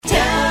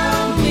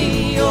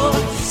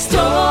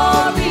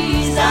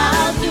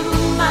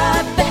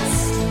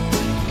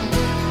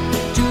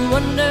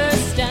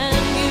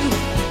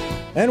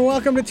And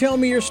welcome to Tell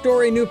Me Your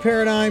Story, New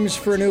Paradigms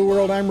for a New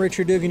World. I'm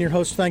Richard Dugan, your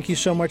host. Thank you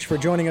so much for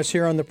joining us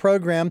here on the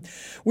program.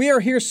 We are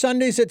here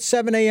Sundays at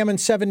 7 a.m. and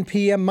 7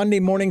 p.m., Monday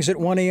mornings at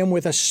 1 a.m.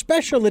 with a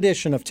special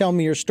edition of Tell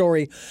Me Your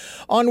Story.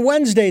 On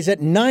Wednesdays at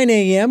 9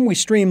 a.m., we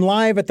stream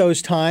live at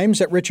those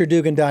times at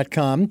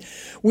richarddugan.com.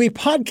 We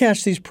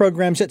podcast these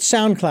programs at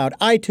SoundCloud,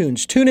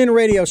 iTunes, TuneIn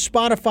Radio,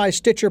 Spotify,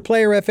 Stitcher,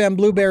 Player FM,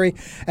 Blueberry,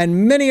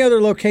 and many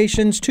other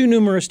locations, too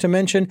numerous to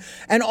mention,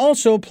 and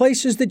also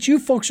places that you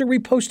folks are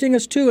reposting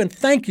us to. And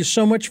thank you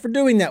so much for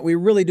doing that. We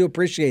really do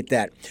appreciate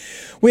that.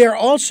 We are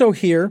also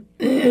here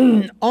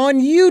on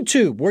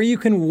YouTube where you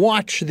can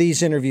watch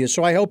these interviews.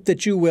 So I hope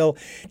that you will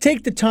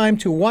take the time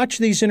to watch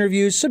these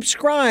interviews,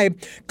 subscribe,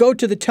 go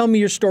to the Tell Me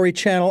Your Story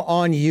channel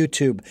on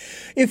YouTube.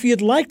 If you'd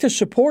like to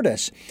support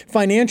us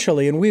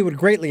financially, and we would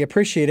greatly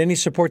appreciate any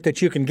support that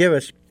you can give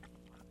us,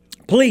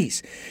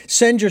 please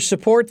send your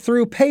support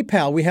through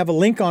PayPal. We have a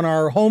link on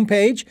our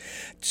homepage.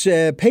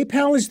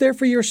 PayPal is there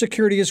for your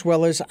security as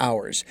well as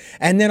ours.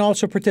 And then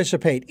also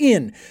participate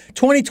in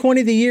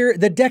 2020,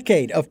 the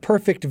decade of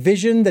perfect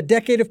vision, the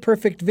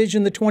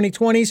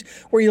 2020s,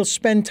 where you'll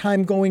spend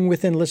time going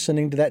within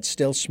listening to that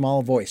still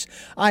small voice.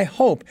 I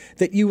hope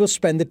that you will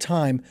spend the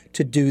time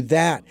to do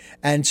that.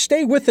 And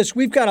stay with us.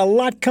 We've got a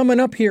lot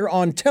coming up here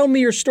on Tell Me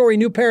Your Story,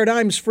 New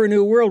Paradigms for a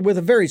New World with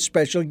a very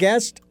special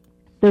guest.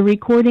 The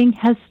recording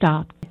has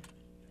stopped.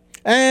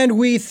 And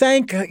we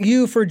thank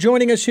you for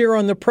joining us here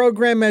on the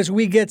program as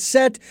we get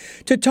set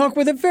to talk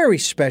with a very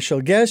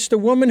special guest, a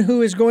woman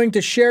who is going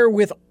to share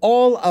with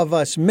all of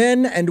us,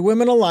 men and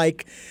women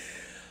alike,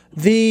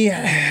 the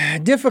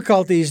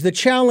difficulties, the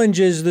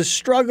challenges, the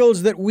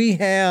struggles that we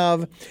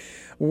have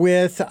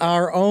with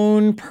our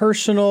own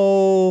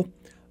personal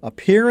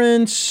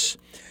appearance,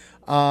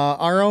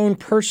 our own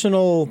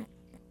personal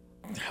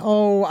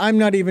I'm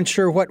not even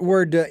sure what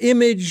word,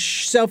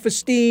 image,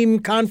 self-esteem,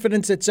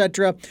 confidence,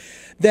 etc.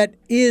 That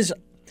is,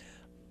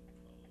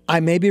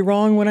 I may be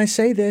wrong when I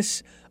say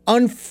this,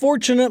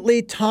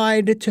 unfortunately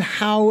tied to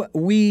how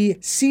we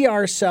see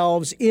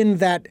ourselves in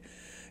that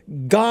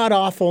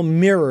god-awful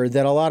mirror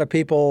that a lot of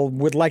people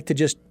would like to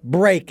just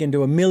break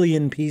into a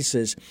million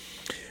pieces.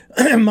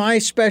 My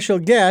special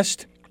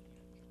guest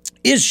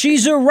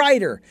she's a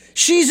writer,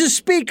 she's a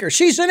speaker,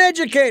 she's an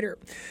educator.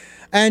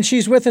 And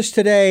she's with us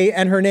today,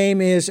 and her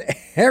name is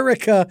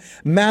Erica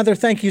Mather.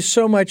 Thank you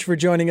so much for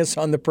joining us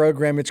on the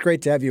program. It's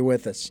great to have you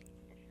with us.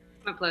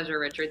 My pleasure,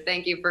 Richard.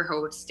 Thank you for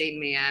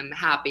hosting me. I'm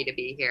happy to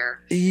be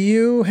here.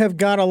 You have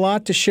got a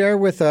lot to share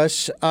with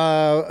us.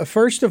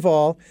 First of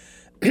all,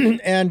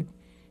 and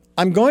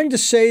I'm going to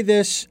say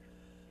this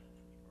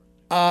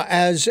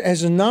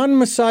as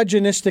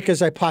non-misogynistic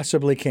as I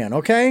possibly can,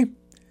 okay?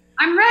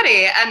 I'm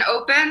ready and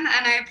open,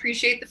 and I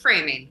appreciate the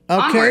framing.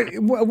 Okay.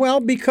 Onward. Well,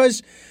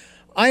 because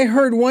I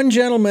heard one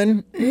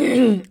gentleman,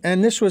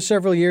 and this was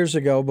several years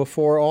ago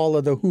before all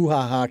of the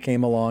hoo-ha-ha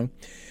came along,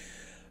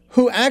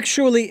 who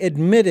actually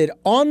admitted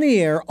on the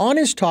air, on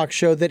his talk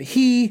show, that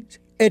he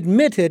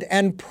admitted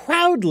and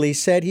proudly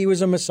said he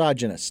was a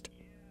misogynist.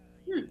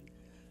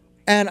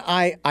 And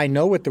I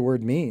know what the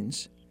word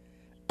means,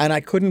 and I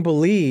couldn't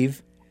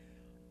believe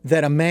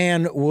that a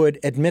man would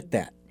admit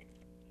that.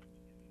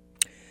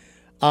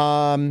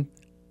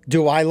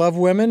 Do I love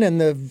women in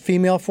the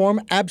female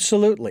form?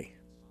 Absolutely.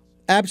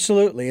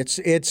 Absolutely.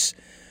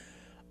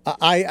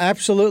 I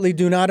absolutely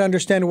do not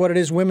understand what it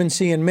is women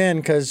see in men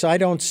because I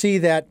don't see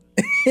that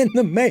in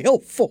the male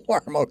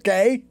form,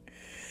 okay?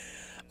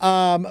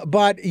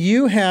 But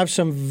you have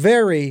some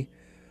very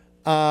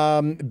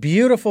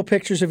beautiful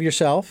pictures of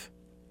yourself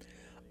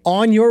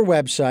on your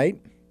website.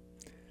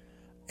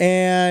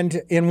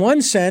 And in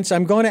one sense,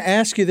 I'm going to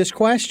ask you this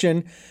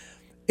question.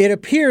 It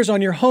appears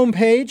on your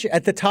homepage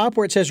at the top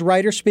where it says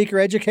writer, speaker,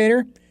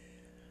 educator.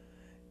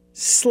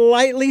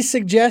 Slightly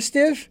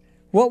suggestive.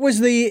 What was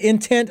the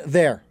intent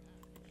there?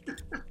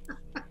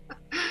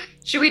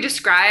 Should we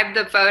describe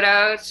the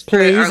photos?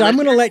 Please, I'm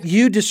going to let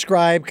you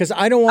describe because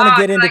I don't want to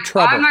get into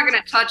trouble. I'm not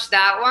going to touch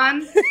that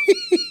one.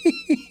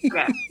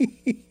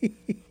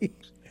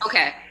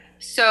 Okay.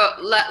 So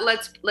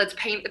let's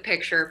paint the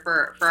picture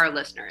for our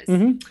listeners.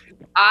 Mm-hmm.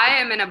 I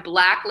am in a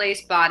black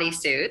lace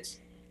bodysuit.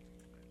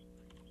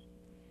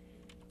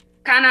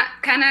 Kind of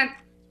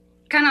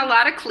a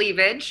lot of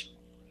cleavage.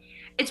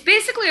 It's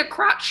basically a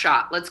crotch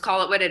shot. Let's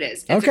call it what it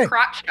is. It's a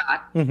crotch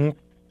shot. Mm-hmm.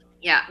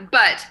 Yeah,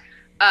 but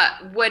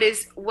what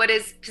is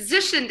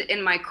positioned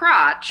in my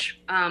crotch,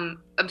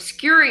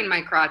 obscuring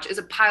my crotch, is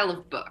a pile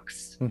of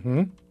books.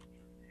 Mm-hmm.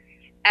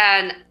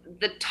 And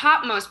the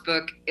topmost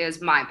book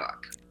is my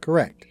book.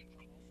 Correct.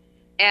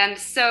 And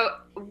so,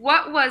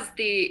 what was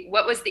the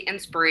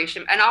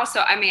inspiration? And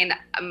also, I mean,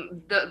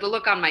 the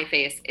look on my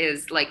face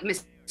is like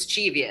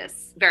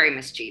mischievous, very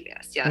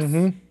mischievous. Yes.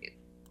 Mm-hmm.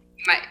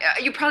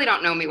 You probably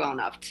don't know me well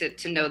enough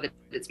to know that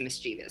it's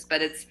mischievous,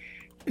 but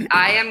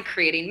I am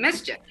creating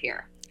mischief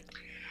here.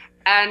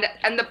 And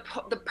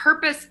the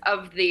purpose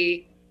of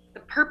the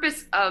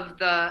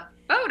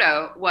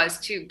photo was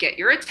to get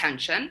your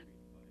attention,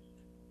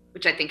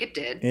 which I think it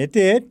did. It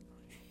did.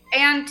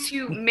 And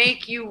to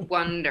make you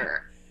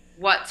wonder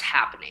what's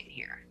happening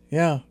here.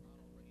 Yeah.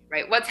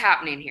 Right? What's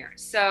happening here?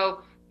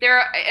 So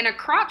there, in a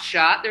crotch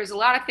shot, there's a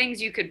lot of things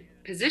you could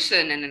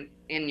position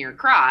in your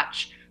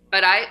crotch,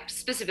 but I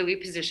specifically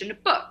positioned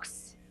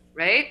books,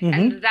 right? Mm-hmm.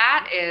 And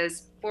that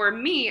is, for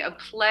me, a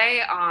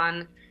play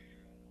on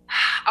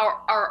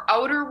our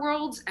outer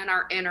worlds and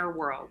our inner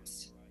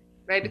worlds,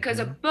 right? Because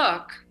a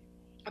book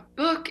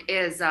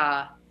is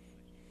an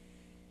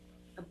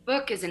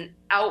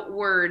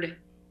outward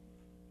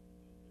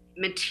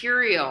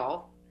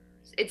material.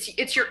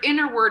 It's your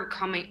inner world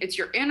coming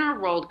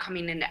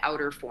into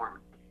outer form.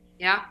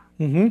 Yeah.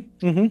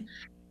 Mm-hmm. Mm-hmm.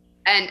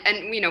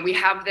 And we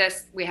have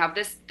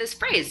this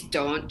phrase,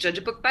 don't judge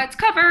a book by its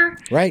cover.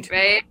 Right.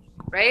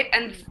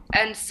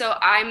 And so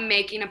I'm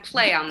making a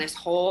play on this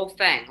whole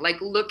thing.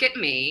 Like, look at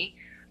me.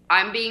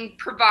 I'm being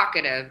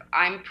provocative.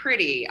 I'm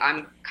pretty.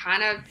 I'm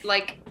kind of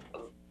like,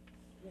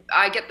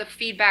 I get the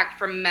feedback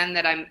from men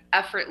that I'm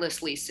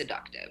effortlessly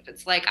seductive.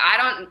 It's like,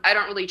 I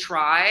don't really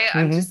try.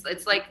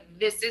 It's like,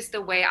 this is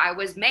the way I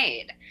was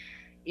made,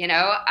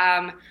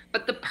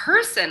 but the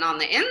person on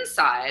the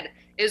inside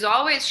is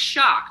always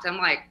shocked. I'm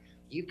like,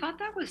 you thought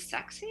that was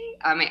sexy?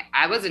 I mean,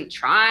 I wasn't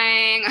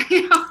trying,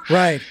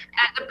 Right.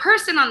 And the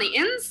person on the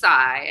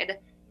inside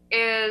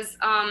is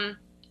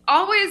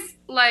always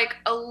like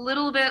a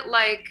little bit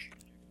like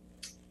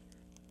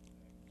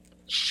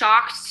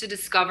shocked to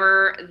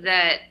discover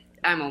that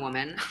I'm a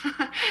woman,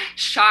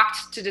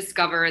 shocked to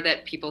discover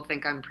that people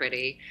think I'm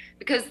pretty,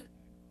 because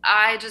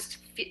I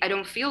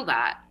don't feel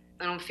that.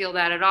 I don't feel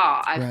that at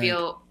all. I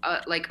feel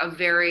like a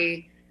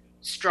very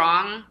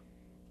strong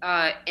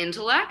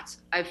intellect.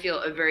 I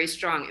feel a very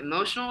strong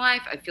emotional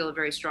life. I feel a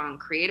very strong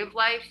creative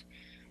life.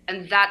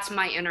 And that's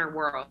my inner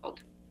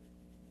world.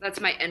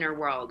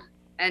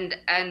 And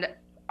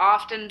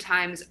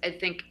oftentimes I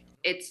think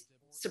it's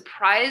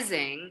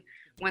surprising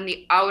when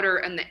the outer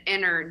and the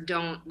inner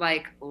don't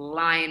like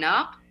line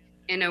up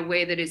in a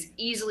way that is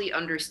easily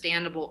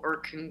understandable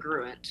or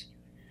congruent.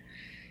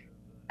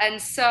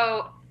 And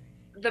so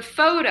the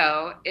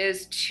photo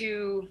is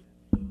to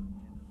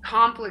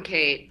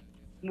complicate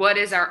what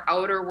is our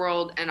outer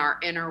world and our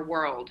inner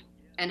world,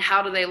 and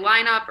how do they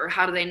line up or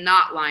how do they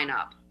not line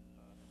up?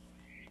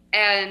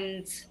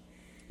 And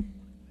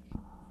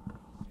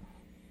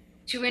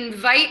to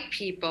invite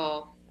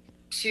people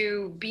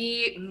to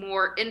be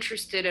more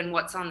interested in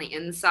what's on the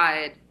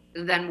inside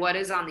than what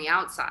is on the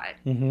outside.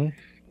 Mm-hmm.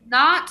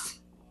 Not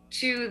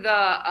to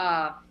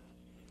the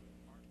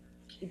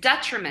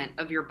detriment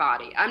of your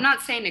body. I'm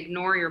not saying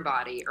ignore your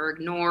body or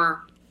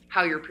ignore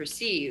how you're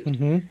perceived,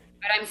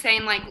 but I'm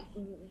saying like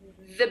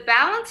the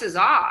balance is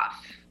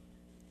off.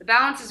 The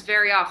balance is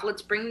very off.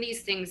 Let's bring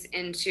these things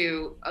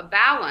into a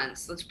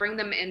balance. Let's bring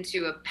them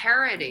into a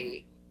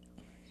parity,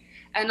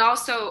 and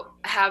also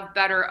have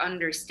better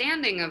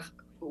understanding of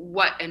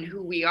what and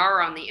who we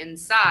are on the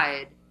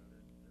inside,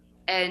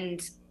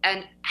 and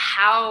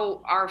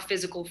how our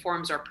physical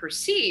forms are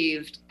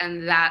perceived,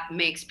 and that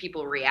makes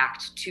people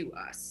react to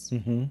us.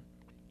 Mm-hmm.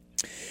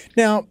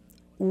 Now,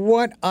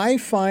 what I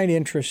find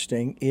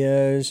interesting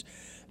is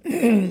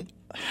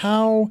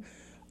how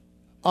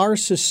our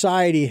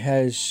society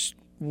has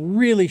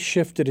really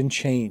shifted and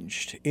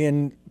changed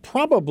in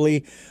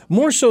probably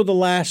more so the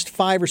last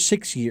 5 or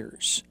 6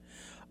 years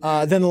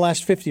than the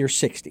last 50 or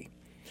 60.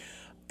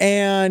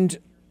 And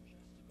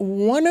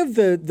one of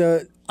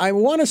I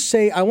want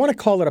to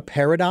call it a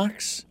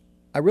paradox.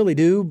 I really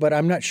do, but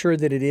I'm not sure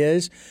that it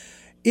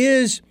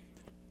is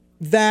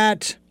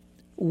that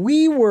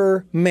we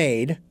were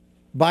made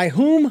by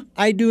whom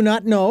I do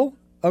not know.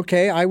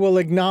 Okay, I will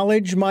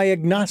acknowledge my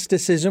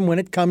agnosticism when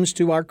it comes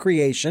to our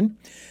creation.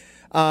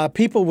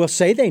 People will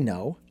say they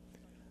know,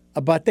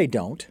 but they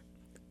don't.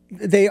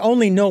 They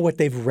only know what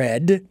they've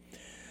read.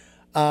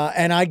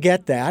 And I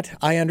get that.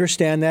 I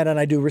understand that, and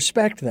I do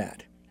respect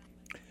that.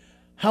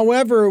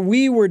 However,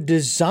 we were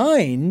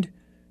designed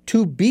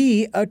to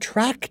be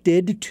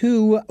attracted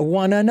to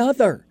one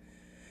another.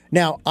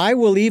 Now, I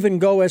will even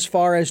go as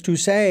far as to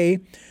say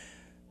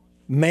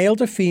male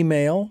to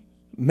female,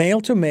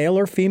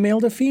 or female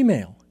to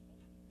female.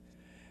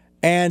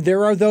 And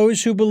there are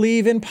those who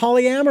believe in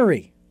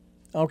polyamory,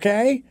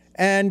 okay?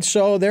 And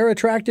so they're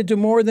attracted to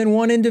more than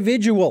one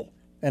individual.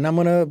 And I'm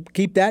going to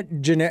keep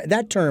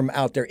that term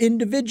out there,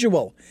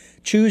 individual.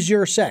 Choose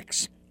your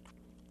sex.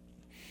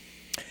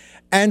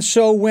 And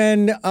so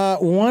when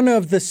one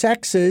of the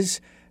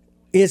sexes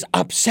is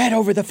upset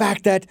over the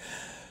fact that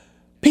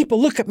people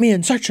look at me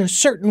in such a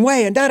certain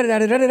way and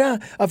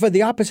for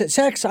the opposite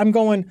sex, I'm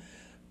going,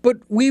 but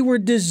we were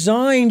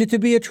designed to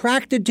be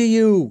attracted to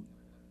you.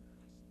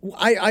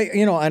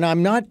 And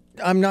I'm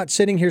not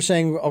sitting here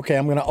saying, okay,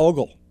 I'm going to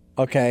ogle,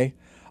 okay?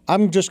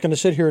 I'm just going to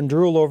sit here and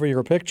drool over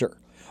your picture,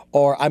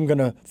 or I'm going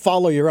to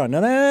follow you around.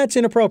 Now, that's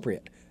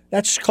inappropriate.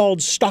 That's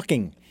called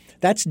stalking.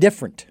 That's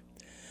different.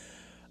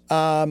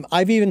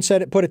 I've even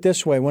put it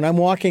this way. When I'm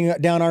walking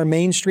down our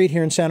main street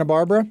here in Santa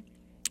Barbara,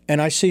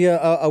 and I see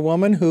a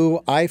woman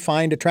who I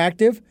find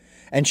attractive,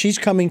 and she's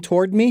coming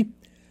toward me,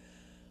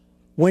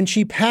 when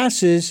she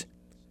passes,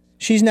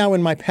 she's now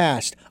in my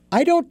past.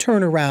 I don't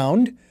turn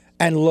around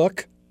and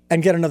look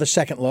and get another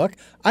second look.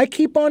 I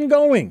keep on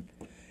going.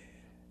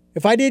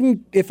 If I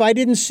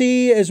didn't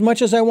see as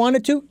much as I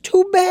wanted to,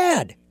 too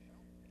bad.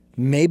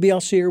 Maybe I'll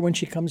see her when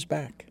she comes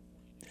back.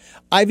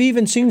 I've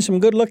even seen some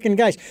good-looking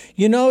guys.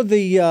 You know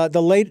the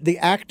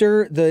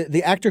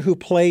actor who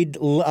played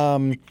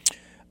what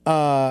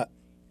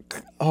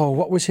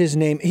was his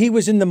name? He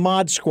was in the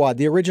Mod Squad,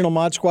 the original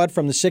Mod Squad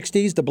from the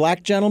 60s, the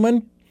black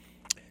gentleman.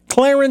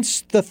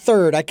 Clarence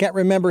III, I can't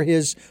remember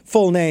his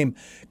full name.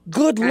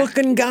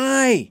 Good-looking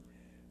guy.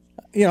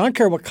 You know, I don't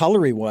care what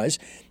color he was.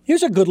 He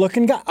was a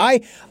good-looking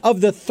guy.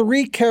 Of the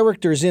 3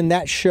 characters in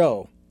that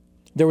show,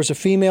 there was a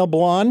female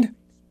blonde,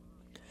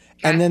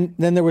 and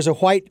then there was a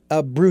white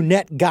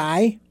brunette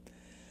guy.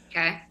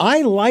 Okay.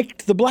 I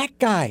liked the black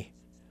guy.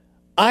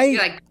 You're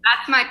like,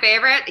 that's my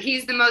favorite.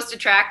 He's the most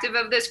attractive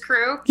of this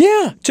crew.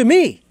 Yeah, to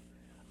me.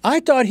 I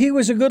thought he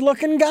was a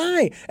good-looking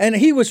guy, and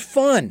he was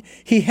fun.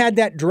 He had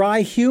that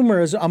dry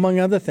humor, among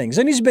other things.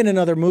 And he's been in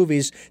other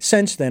movies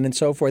since then and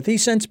so forth.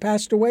 He's since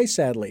passed away,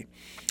 sadly.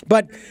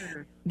 But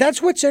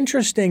that's what's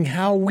interesting,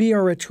 how we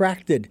are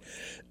attracted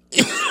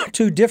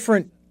to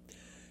different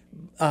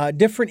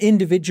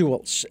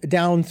individuals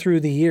down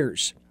through the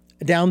years,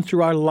 down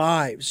through our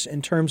lives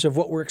in terms of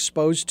what we're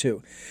exposed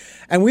to.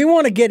 And we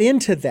want to get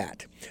into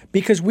that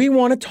because we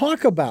want to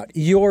talk about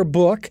your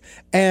book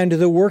and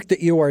the work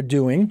that you are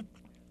doing.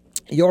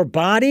 Your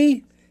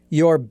body,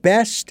 your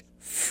best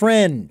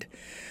friend.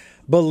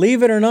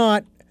 Believe it or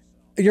not,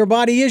 your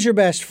body is your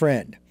best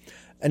friend.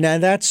 And now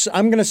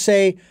I'm going to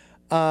say,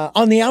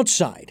 on the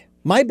outside.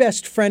 My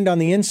best friend on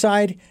the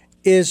inside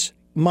is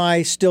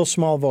my still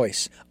small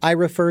voice. I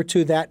refer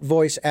to that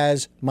voice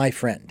as my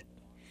friend.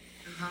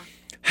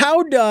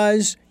 How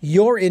does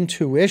your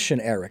intuition,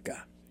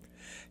 Erica,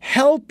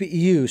 help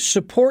you,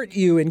 support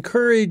you,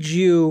 encourage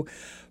you,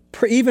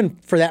 even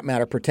for that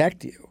matter,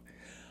 protect you,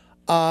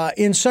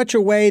 in such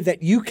a way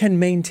that you can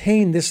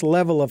maintain this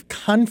level of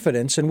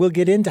confidence? And we'll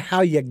get into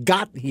how you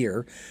got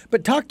here.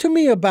 But talk to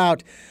me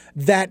about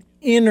that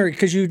inner,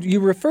 because you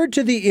referred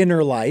to the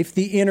inner life,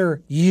 the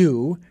inner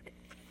you.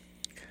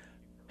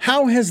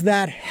 How has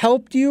that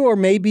helped you or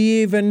maybe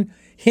even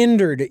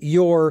hindered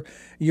your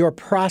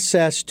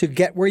process to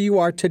get where you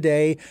are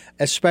today?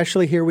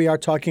 Especially here we are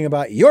talking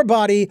about your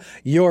body,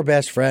 your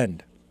best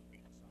friend.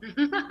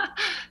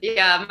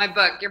 Yeah, my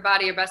book, Your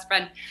Body, Your Best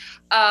Friend.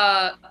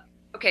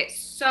 Okay,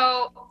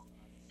 so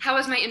how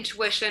has my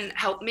intuition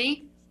helped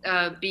me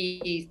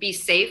be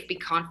safe, be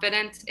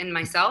confident in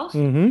myself?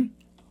 Mm-hmm.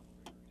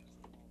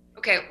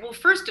 Okay, well,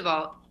 first of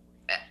all,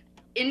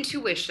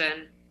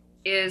 intuition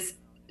is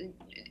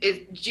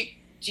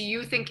do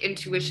you think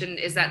intuition,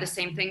 is that the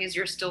same thing as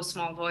your still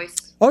small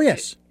voice? Oh,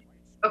 yes.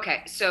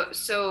 Okay, so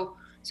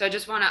I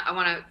just want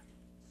to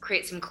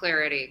create some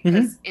clarity,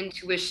 because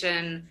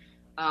intuition,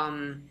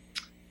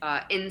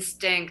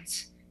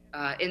 instinct,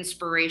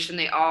 inspiration,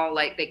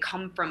 they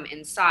come from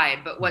inside,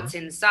 but what's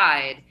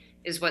inside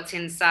is what's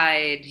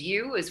inside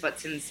you, is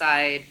what's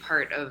inside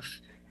part of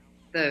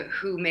the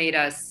who made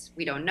us.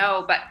 We don't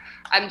know, but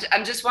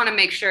I'm just want to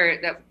make sure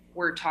that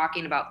we're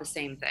talking about the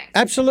same thing.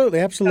 Absolutely.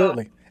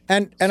 So,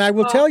 and I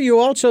will tell you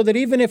also that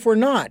even if we're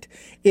not,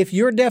 if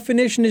your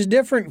definition is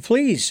different,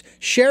 please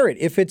share it.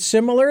 If it's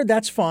similar,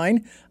 that's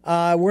fine.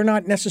 We're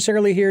not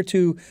necessarily here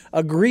to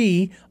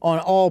agree on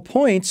all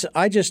points.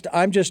 I'm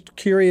just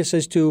curious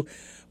as to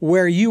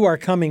where you are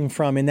coming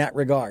from in that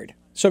regard.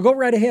 So go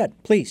right ahead,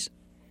 please.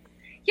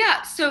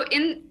 Yeah. So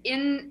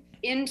in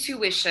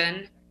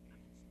intuition,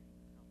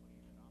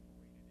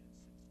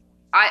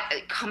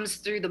 it comes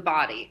through the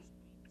body,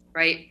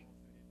 right?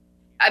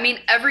 I mean,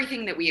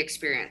 everything that we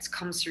experience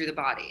comes through the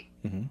body.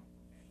 Mm-hmm.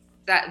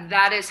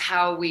 That is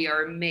how we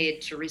are made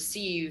to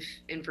receive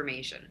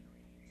information.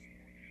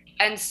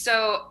 And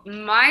so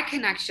my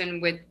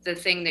connection with the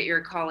thing that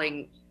you're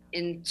calling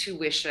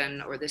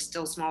intuition or the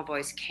still small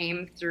voice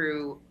came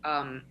through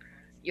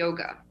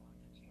yoga,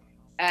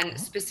 and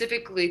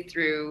specifically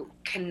through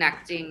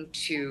connecting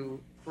to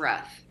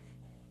breath.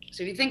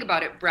 So if you think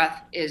about it,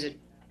 breath is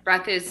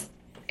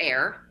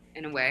air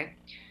in a way,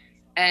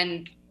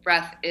 and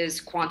breath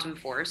is quantum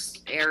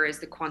force. Air is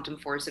the quantum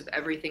force of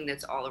everything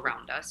that's all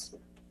around us.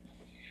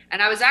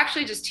 And I was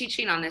actually just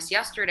teaching on this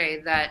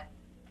yesterday, that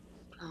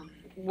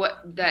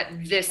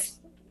this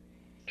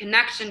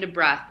connection to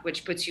breath,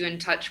 which puts you in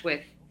touch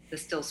with the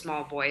still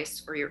small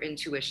voice or your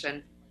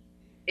intuition,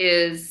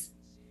 is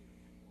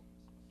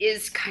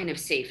kind of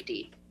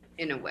safety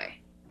in a way,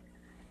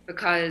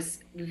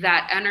 because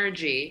that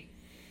energy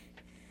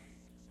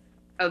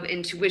of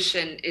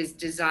intuition is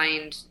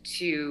designed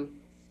to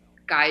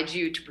guide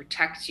you, to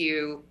protect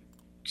you,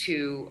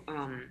 to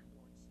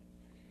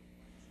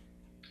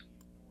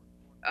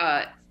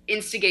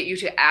instigate you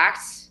to act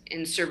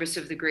in service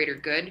of the greater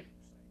good.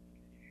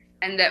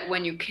 And that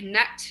when you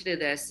connect to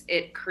this,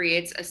 it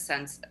creates a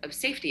sense of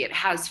safety. It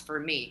has for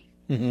me.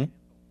 Mm-hmm.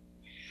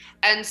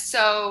 And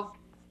so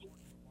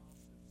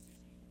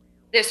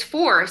this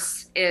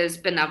force is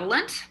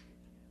benevolent.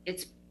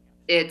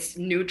 It's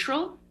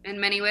neutral in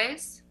many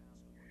ways.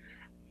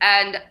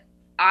 And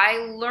I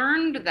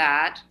learned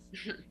that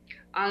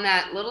on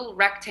that little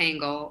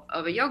rectangle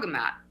of a yoga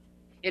mat.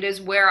 It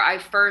is where I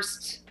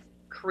first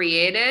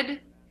created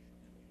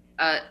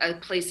a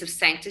place of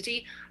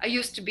sanctity. I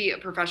used to be a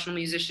professional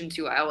musician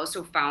too. I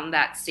also found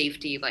that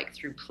safety like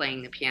through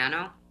playing the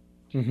piano.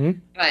 Mm-hmm.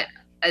 But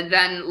I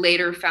then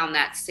later found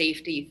that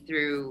safety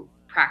through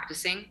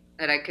practicing,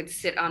 that I could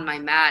sit on my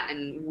mat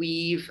and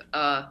weave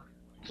a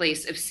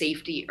place of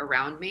safety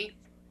around me.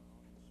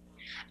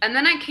 And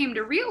then I came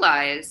to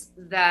realize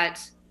that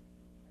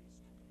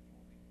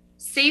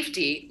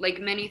safety,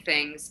 like many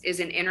things, is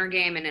an inner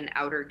game and an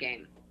outer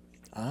game.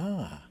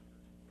 Ah.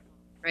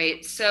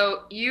 Right?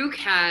 So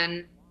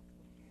the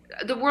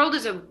world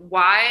is a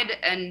wide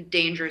and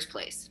dangerous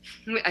place.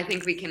 I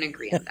think we can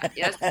agree on that,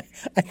 yes? I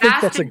think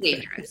Vast and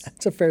dangerous.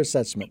 That's a fair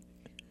assessment.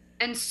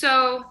 And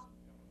so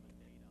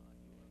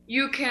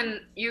you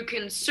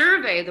can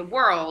survey the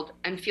world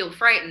and feel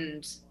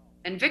frightened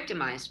and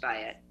victimized by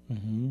it.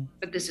 Mm-hmm.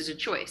 But this is a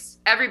choice.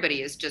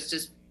 Everybody is just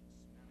as,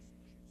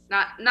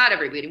 not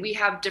everybody. We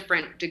have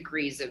different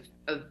degrees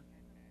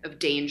of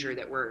danger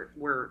that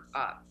we're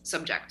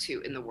subject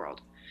to in the world.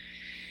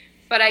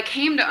 But I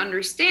came to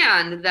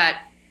understand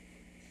that,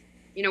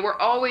 we're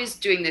always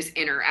doing this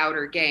inner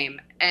outer game,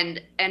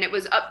 and it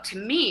was up to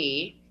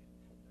me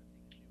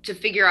to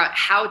figure out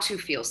how to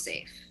feel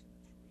safe,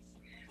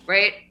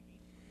 right?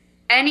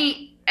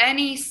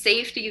 Any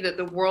safety that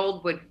the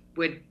world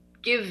would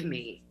give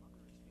me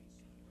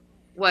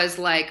was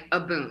like a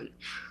boon.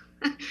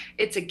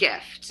 It's a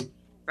gift,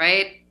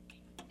 right?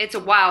 It's a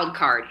wild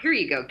card. Here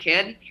you go,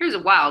 kid. Here's a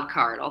wild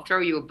card. I'll throw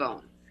you a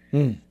bone.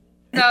 Mm.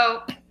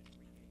 So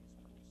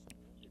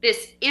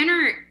this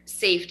inner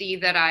safety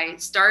that I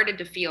started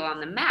to feel on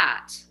the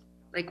mat,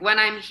 like when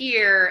I'm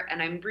here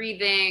and I'm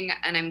breathing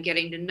and I'm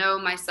getting to know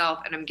myself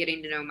and I'm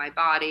getting to know my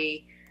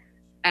body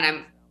and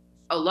I'm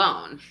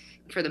alone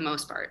for the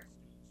most part,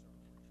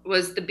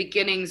 was the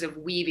beginnings of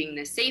weaving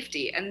this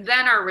safety. And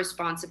then our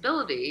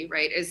responsibility,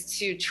 right, is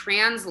to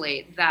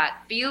translate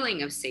that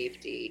feeling of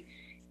safety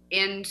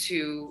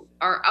into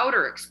our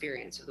outer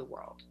experience of the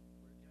world.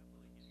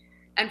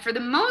 And for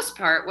the most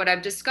part, what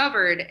I've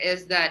discovered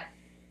is that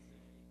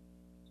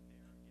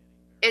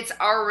it's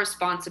our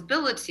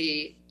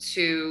responsibility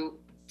to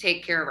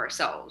take care of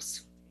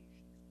ourselves.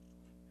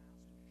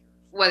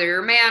 Whether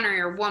you're a man or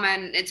you're a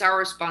woman, it's our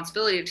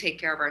responsibility to take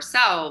care of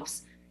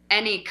ourselves.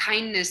 Any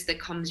kindness that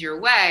comes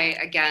your way,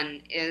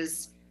 again,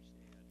 is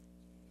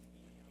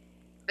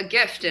a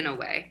gift in a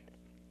way.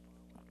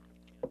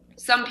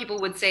 Some people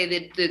would say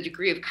that the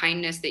degree of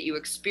kindness that you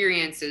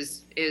experience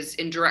is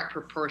in direct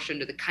proportion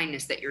to the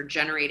kindness that you're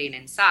generating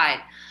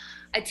inside.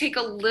 I take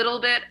a little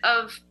bit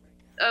of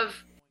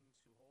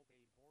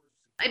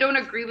I don't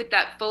agree with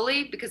that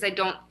fully, because I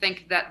don't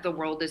think that the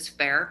world is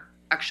fair,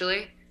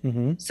 actually.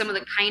 Mm-hmm. Some of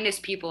the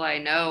kindest people I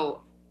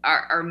know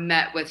are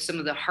met with some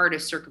of the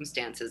hardest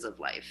circumstances of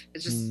life.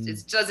 It's just,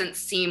 it doesn't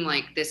seem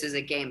like this is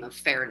a game of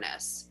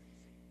fairness.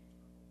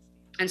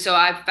 And so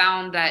I've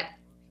found that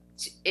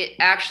it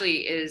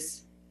actually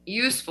is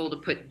useful to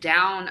put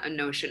down a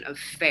notion of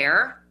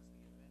fair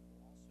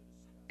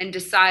and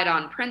decide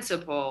on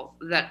principle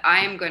that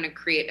I am going to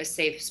create a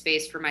safe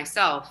space for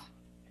myself.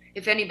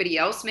 If anybody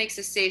else makes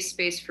a safe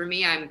space for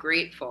me, I'm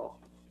grateful.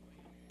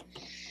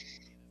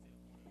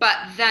 But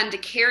then to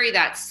carry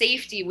that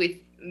safety with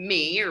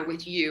me or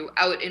with you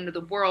out into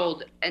the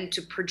world and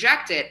to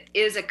project it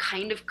is a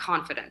kind of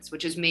confidence,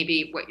 which is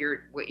maybe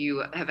what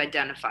you have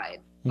identified,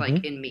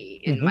 like in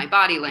me, in my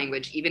body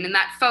language, even in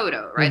that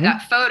photo, right?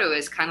 That photo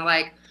is kind of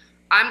like,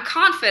 I'm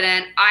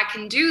confident, I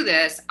can do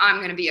this, I'm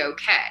going to be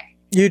okay.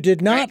 You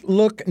did not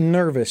look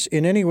nervous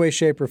in any way,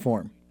 shape, or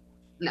form.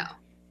 No.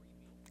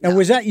 And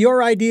was that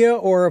your idea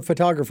or a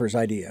photographer's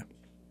idea?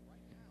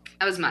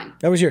 That was mine.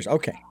 That was yours.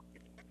 Okay.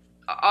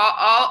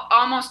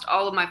 Almost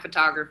all of my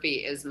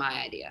photography is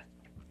my idea.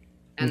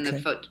 And the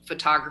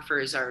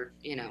photographers are,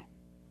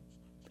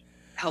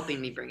 helping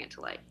me bring it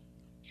to light.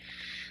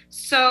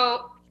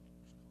 So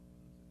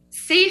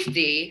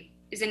safety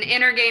is an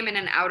inner game and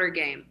an outer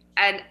game.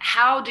 And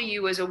how do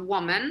you as a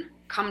woman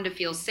come to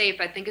feel safe,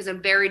 I think, is a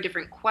very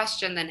different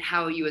question than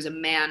how you as a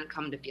man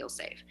come to feel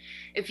safe.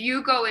 If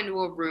you go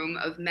into a room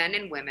of men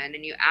and women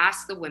and you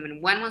ask the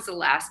women, when was the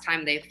last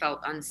time they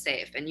felt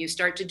unsafe? And you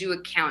start to do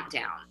a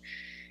countdown.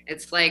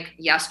 It's like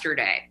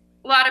yesterday.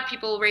 A lot of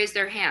people raise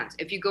their hands.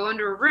 If you go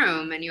into a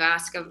room and you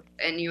ask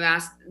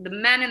the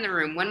men in the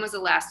room, when was the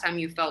last time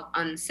you felt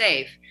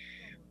unsafe?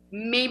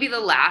 Maybe the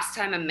last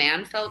time a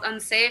man felt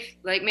unsafe,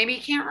 like maybe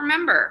he can't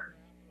remember.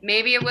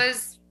 Maybe it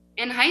was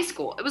in high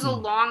school. It was a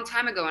long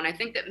time ago. And I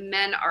think that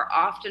men are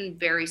often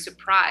very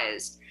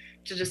surprised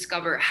to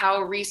discover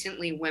how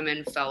recently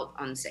women felt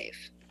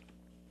unsafe.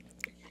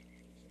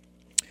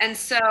 And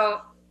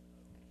so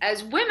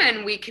as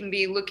women, we can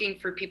be looking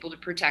for people to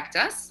protect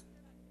us.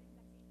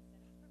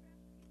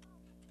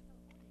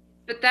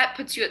 But that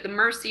puts you at the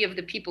mercy of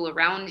the people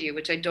around you,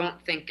 which I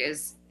don't think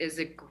is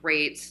a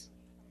great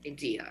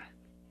idea.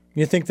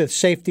 You think that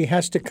safety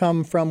has to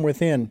come from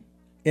within,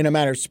 in a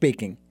manner of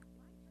speaking?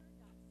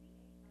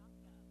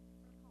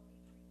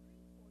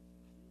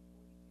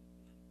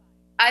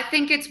 I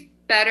think it's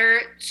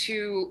better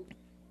to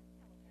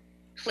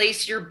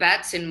place your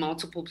bets in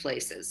multiple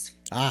places.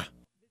 Ah.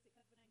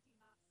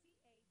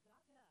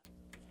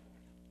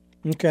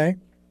 Okay.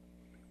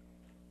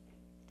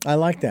 I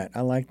like that.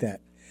 I like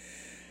that.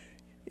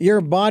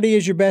 Your body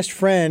is your best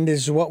friend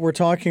is what we're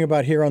talking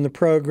about here on the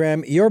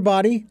program. Your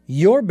body,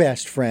 your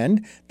best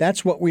friend.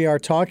 That's what we are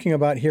talking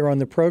about here on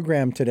the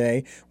program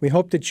today. We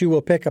hope that you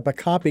will pick up a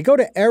copy. Go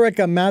to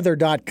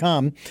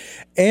ericamather.com.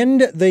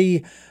 End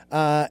the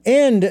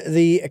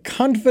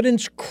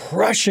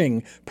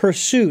confidence-crushing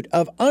pursuit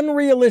of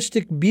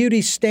unrealistic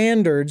beauty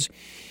standards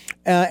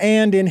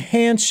and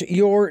enhance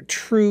your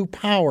true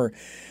power.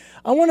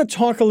 I want to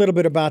talk a little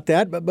bit about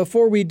that, but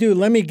before we do,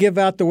 let me give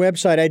out the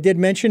website. I did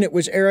mention it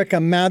was Erica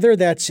Mather.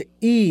 That's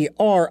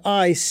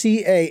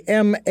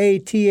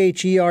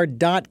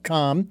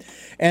ERICAMATHER.com.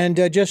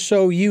 And just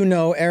so you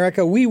know,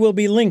 Erica, we will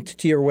be linked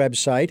to your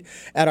website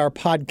at our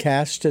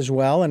podcast as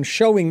well, and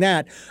showing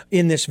that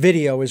in this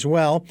video as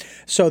well,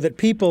 so that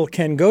people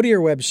can go to your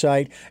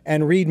website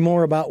and read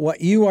more about what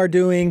you are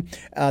doing,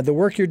 the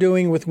work you're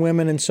doing with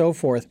women and so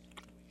forth.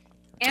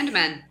 And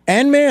men.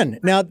 And men.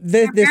 Now,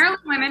 primarily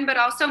women, but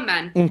also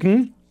men.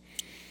 Mm-hmm.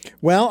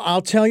 Well,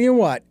 I'll tell you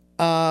what.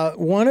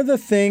 One of the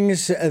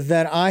things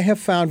that I have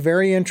found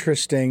very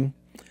interesting,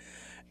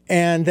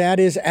 and that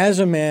is as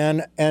a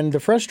man, and the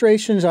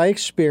frustrations I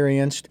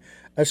experienced,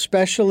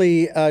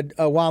 especially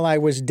while I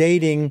was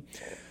dating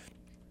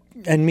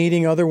and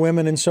meeting other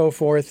women and so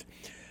forth,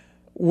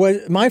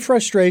 my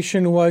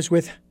frustration was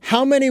with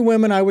how many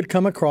women I would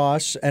come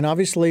across, and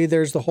obviously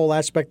there's the whole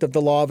aspect of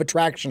the law of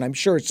attraction, I'm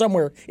sure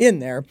somewhere in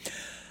there,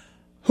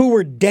 who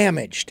were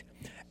damaged.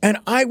 And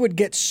I would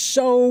get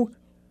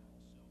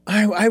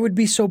I would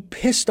be so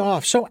pissed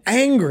off, so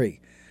angry,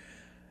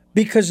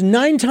 because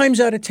 9 times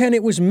out of 10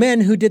 it was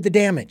men who did the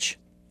damage.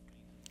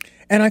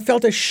 And I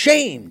felt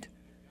ashamed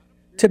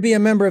to be a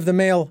member of the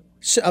male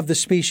of the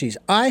species.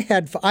 I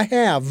have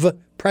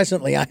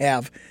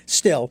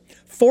still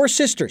 4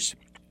 sisters.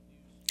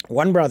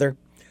 1 brother,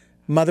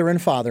 mother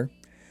and father,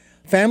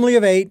 family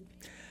of 8,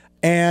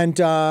 and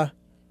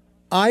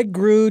I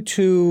grew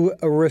to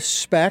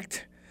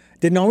respect,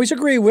 didn't always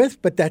agree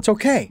with, but that's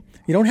okay.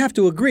 You don't have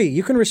to agree.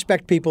 You can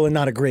respect people and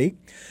not agree.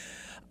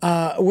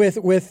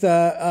 With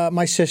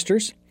my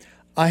sisters,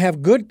 I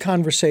have good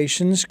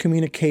conversations,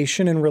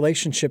 communication, and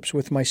relationships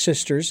with my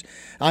sisters.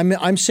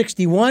 I'm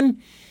 61.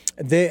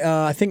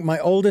 I think my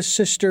oldest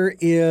sister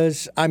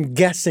is, I'm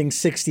guessing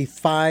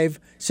 65,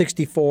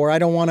 64. I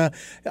don't want to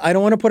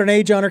put an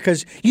age on her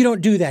because you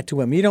don't do that to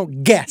women. You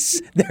don't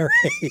guess their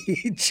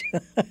age.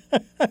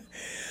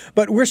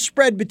 But we're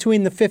spread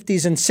between the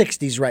 50s and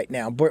 60s right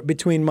now,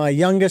 between my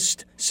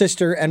youngest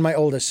sister and my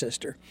oldest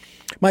sister.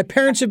 My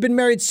parents have been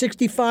married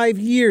 65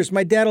 years.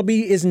 My dad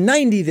is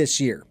 90 this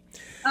year.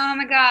 Oh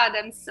my God,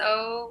 I'm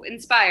so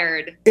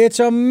inspired. It's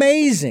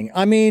amazing.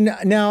 I mean,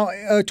 now,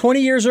 20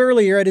 years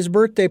earlier at his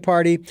birthday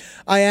party,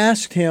 I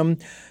asked him,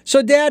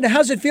 so Dad,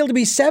 how's it feel to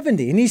be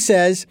 70? And he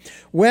says,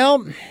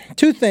 well,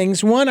 2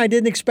 things. 1, I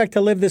didn't expect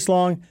to live this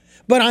long,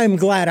 but I'm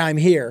glad I'm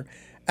here.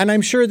 And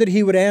I'm sure that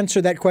he would answer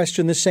that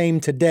question the same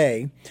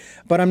today,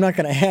 but I'm not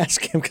going to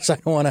ask him because I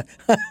don't want to,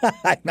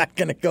 I'm not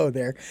going to go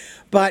there.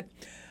 But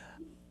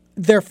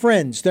they're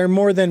friends. They're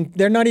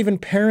not even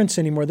parents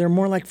anymore. They're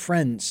more like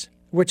friends,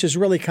 which is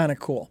really kind of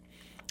cool.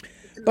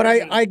 But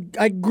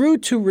I grew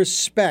to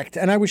respect,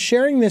 and I was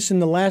sharing this in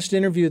the last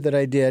interview that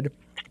I did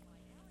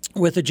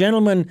with a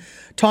gentleman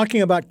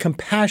talking about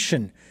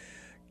compassion.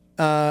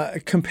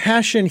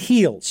 Compassion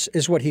heals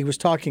is what he was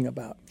talking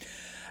about.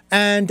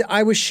 And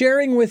I was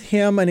sharing with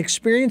him an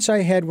experience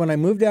I had when I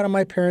moved out of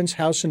my parents'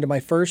 house into my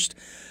first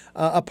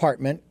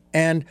apartment.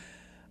 And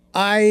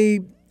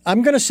I'm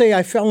going to say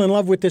I fell in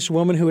love with this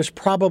woman who was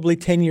probably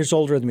 10 years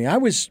older than me. I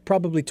was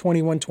probably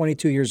 21,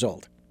 22 years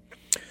old.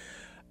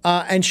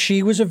 And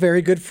she was a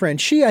very good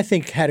friend. She, I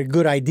think, had a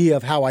good idea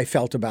of how I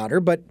felt about her,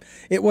 but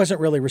it wasn't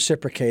really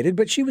reciprocated.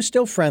 But she was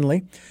still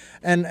friendly,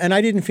 and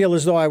I didn't feel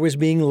as though I was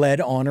being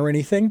led on or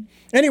anything.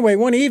 Anyway,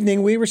 one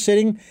evening, we were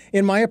sitting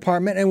in my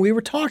apartment, and we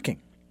were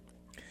talking.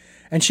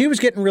 And she was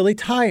getting really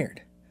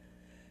tired.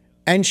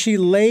 And she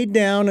laid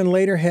down and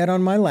laid her head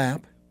on my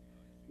lap,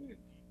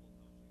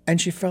 and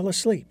she fell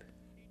asleep.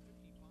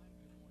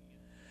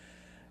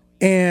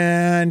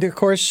 And, of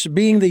course,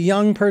 being the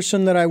young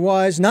person that I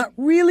was, not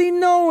really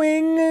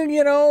knowing,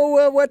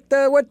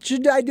 what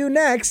should I do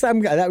next,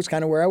 that was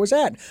kind of where I was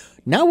at.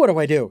 Now what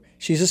do?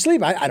 She's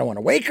asleep. I don't want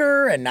to wake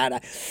her.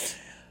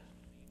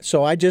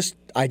 So I just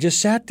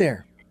sat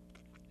there.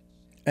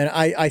 And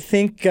I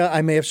think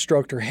I may have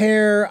stroked her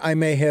hair. I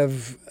may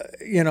have,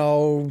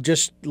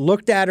 just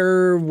looked at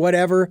her,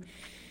 whatever.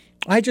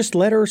 I just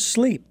let her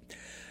sleep.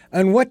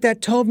 And what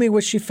that told me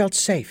was she felt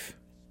safe.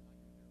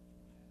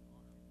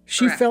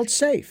 She felt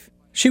safe.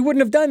 She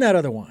wouldn't have done that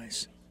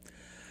otherwise.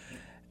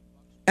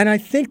 And I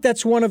think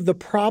that's one of the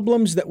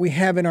problems that we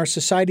have in our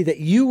society that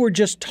you were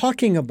just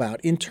talking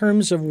about in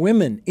terms of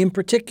women in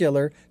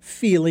particular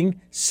feeling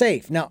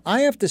safe. Now,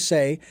 I have to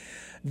say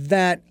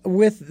that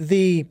with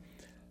the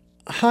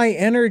high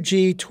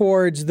energy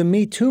towards the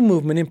Me Too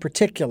movement in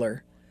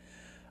particular,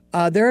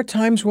 There are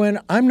times when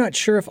I'm not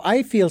sure if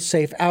I feel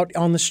safe out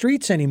on the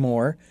streets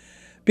anymore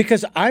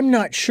because I'm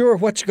not sure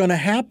what's going to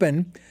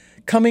happen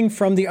coming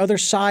from the other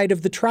side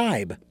of the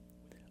tribe.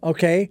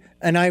 Okay?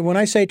 And when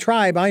I say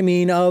tribe, I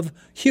mean of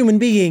human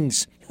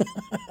beings.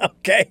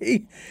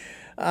 Okay?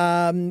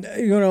 Am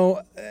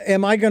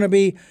I going to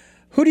be,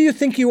 who do you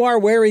think you are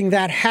wearing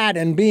that hat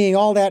and being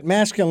all that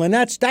masculine?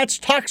 That's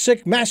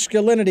toxic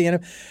masculinity.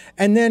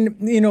 And then,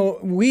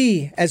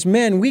 we as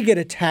men, we get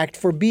attacked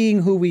for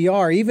being who we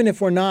are, even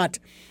if we're not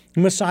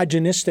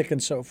misogynistic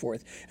and so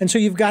forth. And so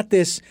you've got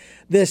this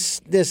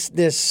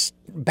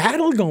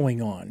battle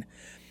going on.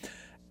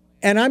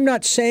 And I'm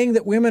not saying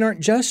that women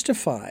aren't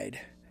justified.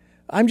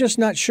 I'm just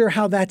not sure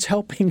how that's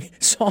helping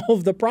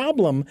solve the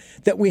problem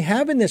that we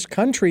have in this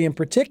country in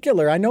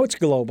particular. I know it's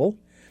global.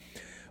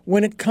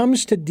 When it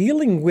comes to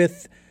dealing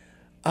with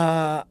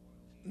the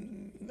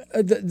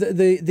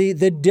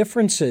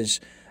differences,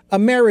 a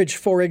marriage,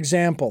 for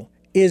example,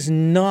 is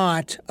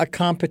not a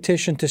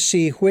competition to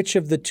see which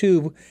of the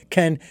two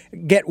can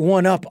get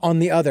one up on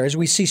the other, as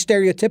we see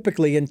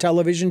stereotypically in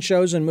television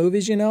shows and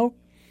movies,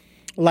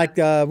 Like,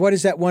 what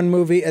is that one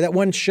movie, that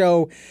one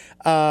show,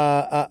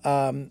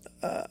 I've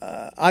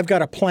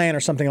Got a Plan or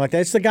something like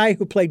that. It's the guy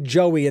who played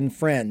Joey in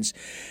Friends.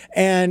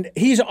 And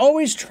he's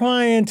always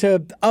trying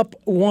to up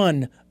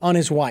one on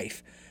his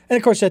wife. And,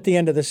 of course, at the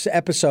end of this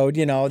episode,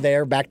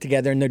 they're back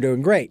together and they're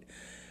doing great.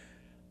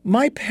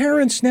 My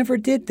parents never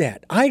did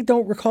that. I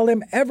don't recall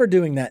them ever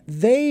doing that.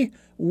 They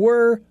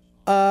were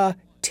a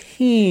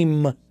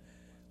team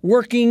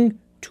working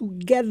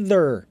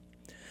together.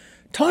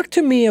 Talk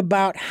to me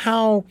about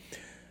how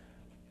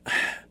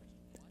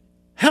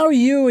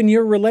you and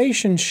your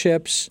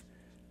relationships,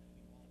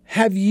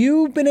 have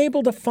you been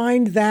able to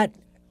find that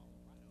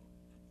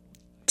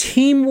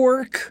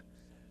teamwork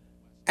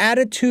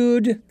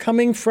attitude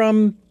coming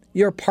from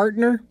your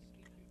partner?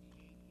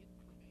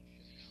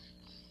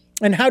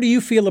 And how do you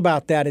feel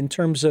about that in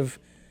terms of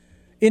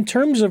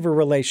a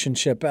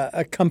relationship,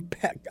 a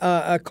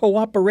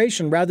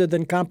cooperation rather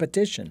than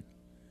competition?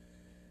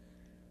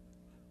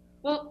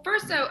 Well,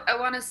 first, I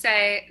want to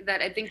say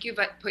that I think you've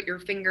put your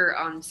finger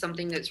on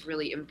something that's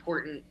really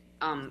important,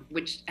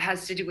 which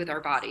has to do with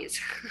our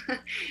bodies.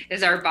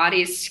 Is our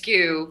bodies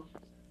skew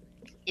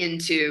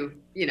into,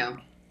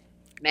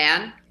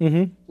 man,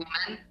 woman,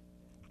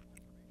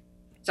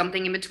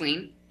 something in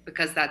between,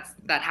 because that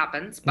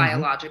happens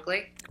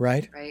biologically.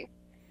 Right. Right.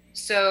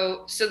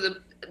 So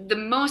the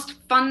most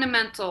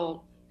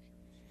fundamental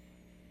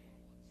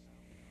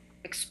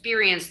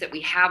experience that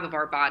we have of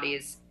our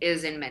bodies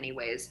is, in many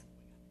ways,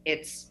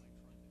 it's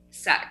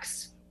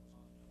sex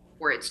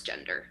or it's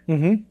gender. Right.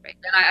 And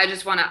I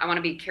want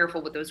to be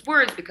careful with those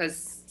words,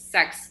 because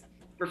sex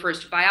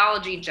refers to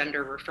biology,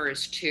 gender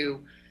refers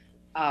to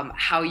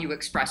how you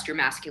express your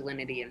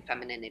masculinity and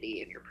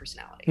femininity and your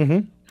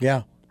personality.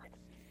 Yeah.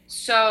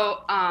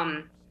 So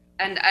and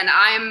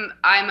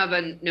I'm of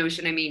a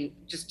notion,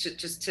 just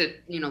to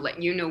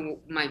let you know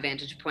my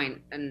vantage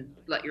point and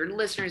let your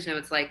listeners know,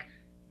 it's like,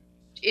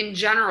 in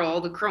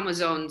general, the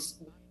chromosomes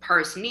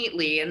parse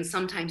neatly, and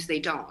sometimes they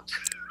don't.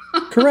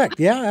 Correct.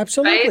 Yeah,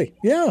 absolutely. Right?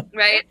 Yeah.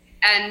 Right.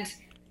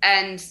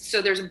 And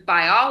so there's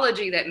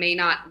biology that may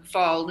not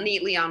fall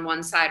neatly on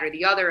one side or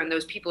the other, and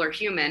those people are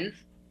human.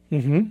 They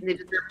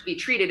deserve to be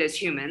treated as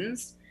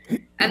humans.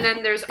 And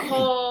then there's a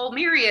whole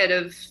myriad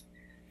of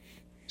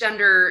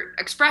gender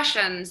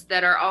expressions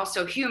that are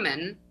also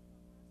human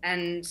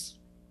and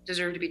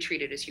deserve to be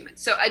treated as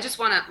humans. So I just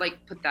want to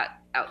put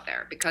that out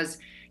there, because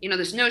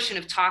this notion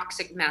of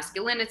toxic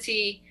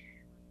masculinity,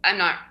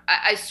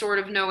 I sort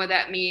of know what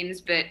that means,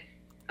 but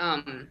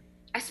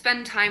I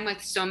spend time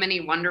with so many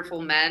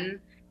wonderful men.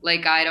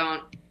 I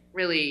don't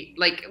really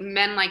like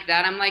men like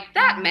that. I'm like,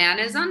 that man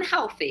is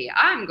unhealthy,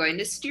 I'm going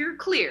to steer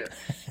clear.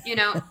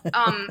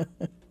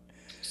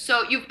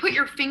 So you've put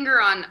your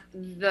finger on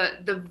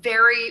the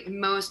very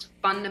most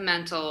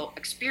fundamental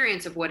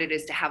experience of what it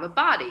is to have a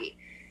body,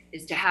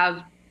 is to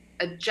have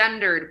a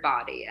gendered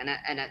body and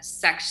a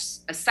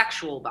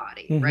sexual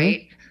body,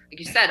 right? Like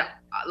you said,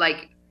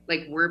 like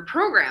we're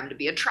programmed to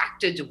be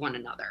attracted to one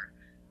another,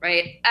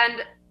 right?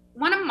 And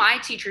one of my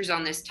teachers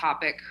on this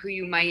topic, who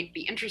you might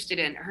be interested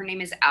in, her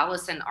name is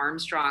Allison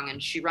Armstrong,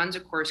 and she runs a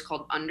course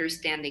called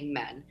Understanding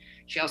Men.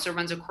 She also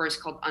runs a course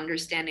called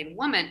Understanding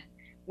Women,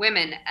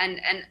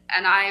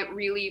 and I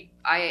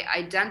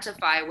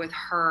identify with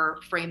her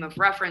frame of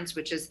reference,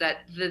 which is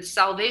that the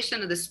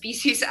salvation of the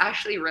species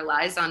actually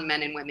relies on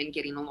men and women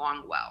getting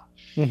along well.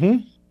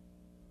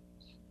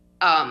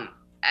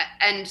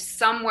 And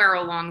somewhere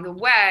along the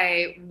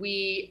way,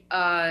 we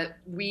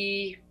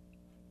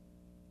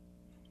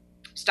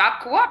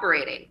stopped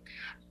cooperating.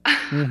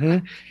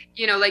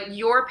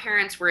 Your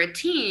parents were a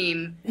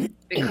team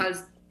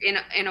because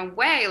in a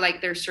way,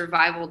 their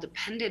survival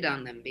depended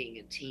on them being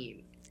a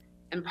team.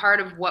 And part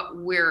of what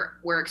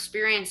we're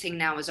experiencing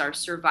now is our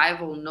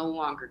survival no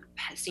longer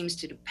seems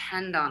to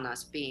depend on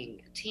us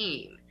being a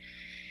team.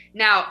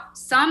 Now,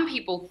 some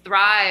people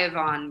thrive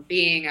on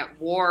being at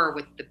war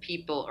with the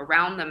people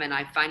around them, and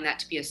I find that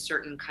to be a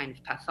certain kind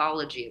of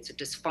pathology. It's a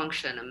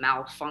dysfunction, a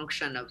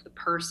malfunction of the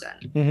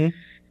person, Mm-hmm.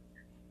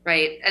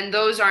 right? And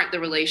those aren't the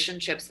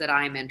relationships that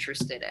I'm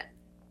interested in.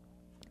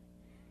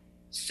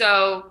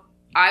 So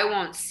I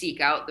won't seek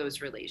out those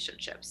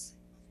relationships.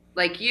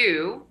 Like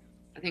you,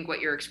 I think what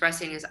you're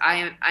expressing is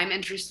I'm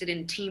interested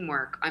in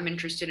teamwork. I'm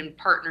interested in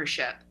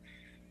partnership.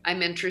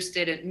 I'm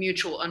interested in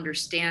mutual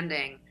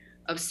understanding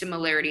of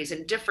similarities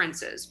and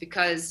differences,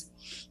 because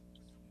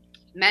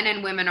men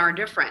and women are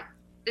different.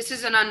 This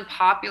is an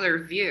unpopular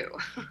view.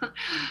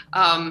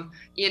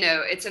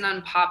 It's an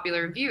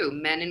unpopular view.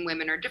 Men and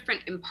women are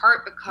different, in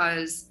part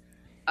because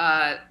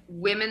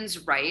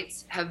women's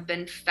rights have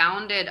been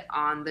founded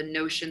on the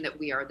notion that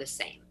we are the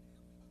same.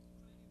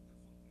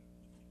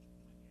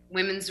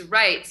 Women's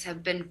rights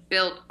have been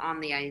built on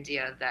the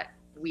idea that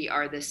we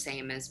are the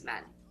same as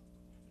men.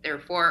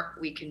 Therefore,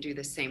 we can do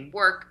the same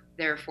work.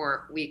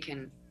 Therefore, we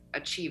can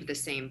achieve the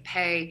same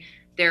pay.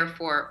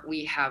 Therefore,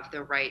 we have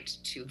the right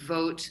to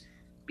vote,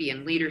 be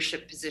in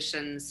leadership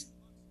positions.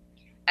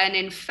 And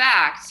in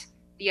fact,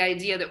 the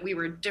idea that we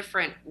were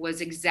different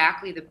was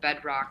exactly the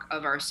bedrock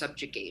of our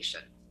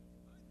subjugation.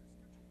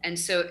 And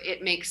so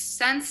it makes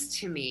sense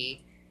to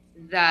me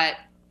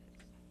that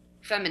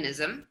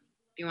feminism,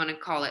 if you want to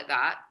call it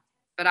that,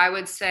 but I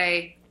would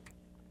say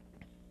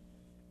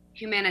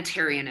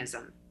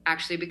humanitarianism,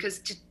 actually, because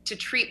to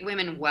treat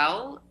women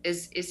well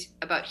is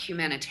about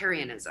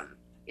humanitarianism.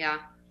 Yeah.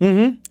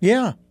 Mm-hmm.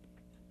 Yeah.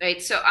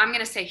 Right. So I'm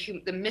going to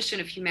say the mission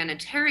of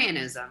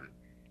humanitarianism,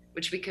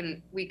 which we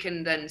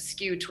can then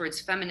skew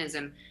towards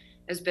feminism,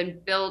 has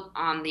been built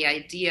on the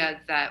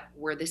idea that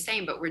we're the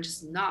same, but we're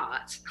just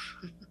not.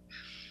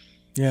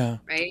 Yeah.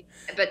 Right.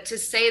 But to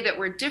say that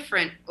we're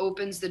different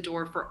opens the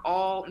door for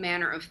all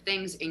manner of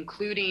things,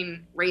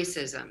 including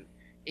racism,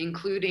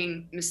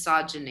 including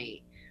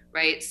misogyny.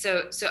 Right.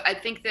 So I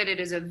think that it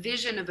is a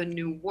vision of a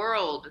new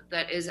world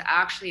that is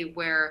actually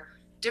where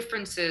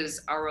differences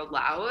are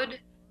allowed,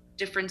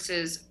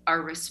 differences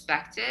are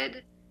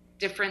respected,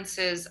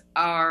 differences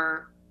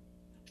are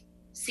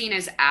seen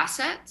as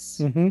assets.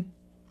 Mm-hmm.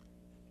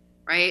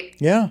 Right.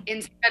 Yeah.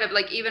 Instead of,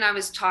 like, even I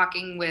was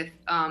talking with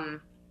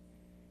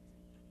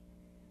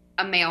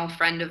a male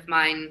friend of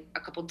mine a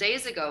couple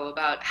days ago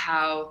about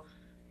how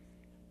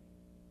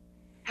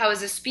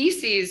as a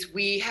species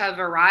we have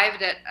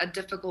arrived at a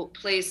difficult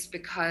place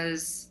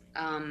because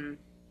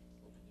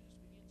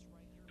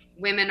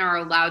women are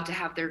allowed to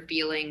have their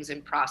feelings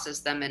and process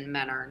them and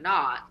men are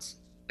not,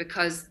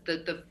 because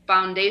the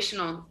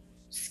foundational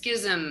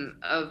schism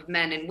of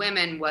men and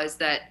women was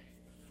that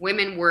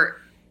women were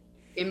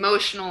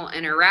emotional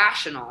and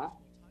irrational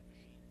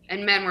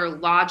and men were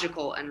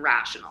logical and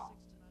rational.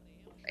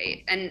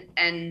 Right?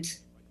 And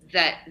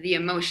that the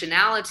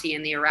emotionality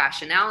and the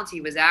irrationality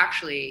was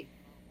actually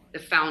the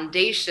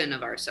foundation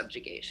of our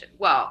subjugation.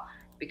 Well,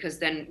 because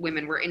then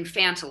women were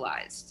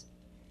infantilized,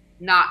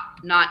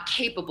 not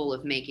capable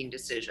of making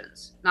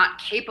decisions, not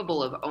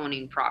capable of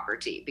owning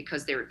property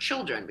because they're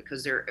children,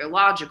 because they're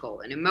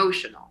illogical and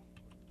emotional.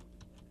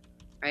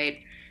 Right?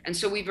 And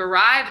so we've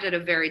arrived at a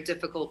very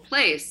difficult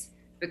place,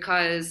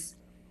 because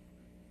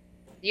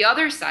the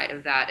other side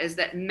of that is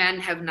that men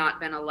have not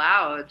been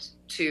allowed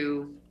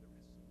to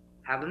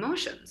have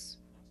emotions.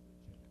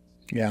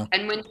 Yeah.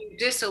 And when you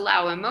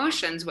disallow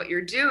emotions, what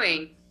you're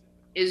doing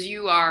is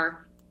you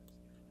are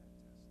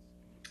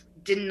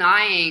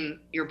denying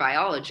your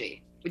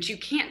biology, which you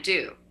can't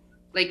do.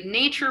 Like,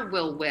 nature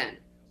will win.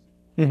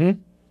 Mm-hmm.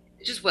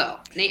 It just will.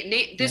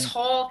 This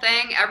whole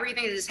thing,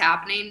 everything that is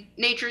happening,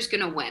 nature's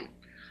going to win.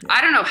 I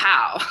don't know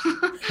how.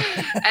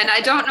 And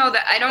I don't know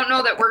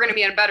that we're going to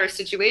be in a better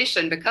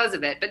situation because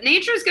of it, but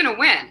nature's going to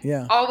win.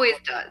 Yeah. Always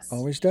does.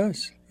 Always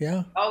does.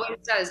 Yeah. Always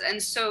does.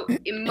 And so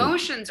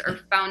emotions are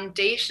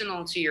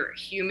foundational to your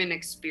human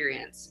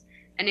experience.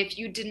 And if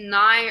you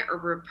deny or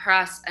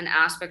repress an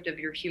aspect of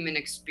your human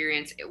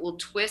experience, it will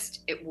twist,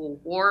 it will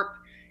warp,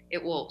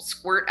 it will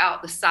squirt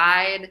out the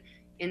side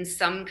in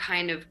some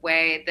kind of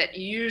way that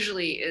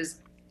usually is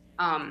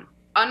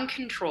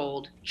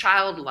uncontrolled,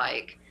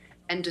 childlike,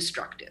 and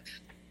destructive.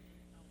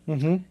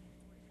 Mm-hmm.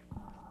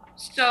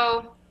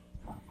 So,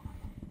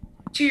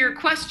 to your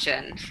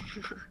question,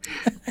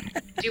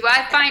 do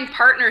I find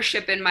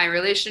partnership in my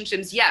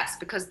relationships? Yes,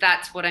 because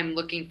that's what I'm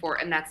looking for,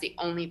 and that's the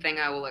only thing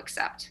I will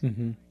accept.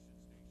 Mm-hmm.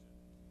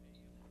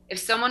 If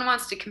someone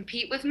wants to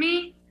compete with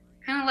me,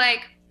 kind of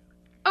like,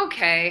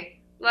 okay,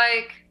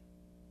 like,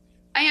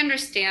 I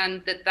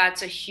understand that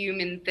that's a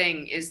human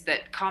thing, is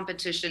that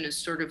competition is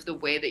sort of the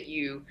way that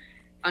you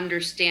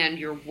understand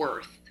your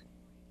worth.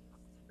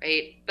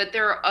 Right? But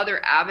there are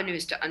other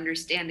avenues to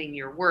understanding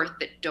your worth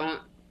that don't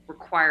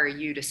require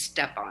you to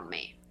step on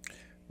me.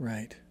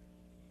 Right.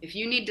 If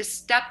you need to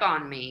step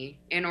on me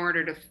in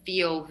order to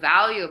feel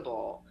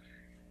valuable,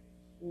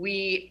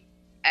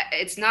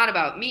 it's not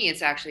about me,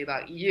 it's actually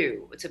about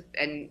you.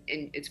 And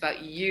it's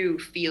about you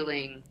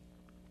feeling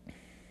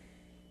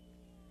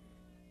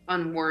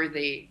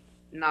unworthy,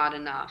 not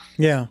enough.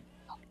 Yeah.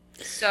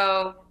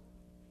 So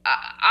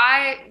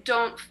I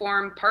don't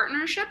form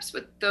partnerships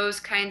with those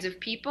kinds of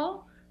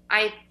people.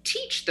 I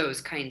teach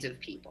those kinds of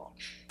people.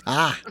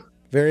 Ah,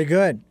 very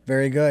good.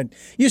 Very good.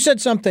 You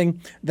said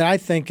something that I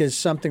think is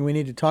something we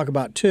need to talk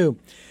about too,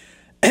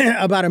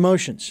 about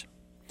emotions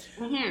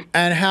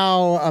and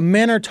how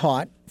men are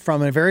taught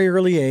from a very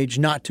early age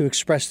not to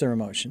express their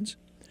emotions.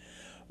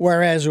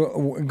 Whereas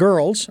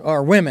girls,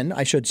 or women,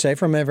 I should say,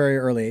 from a very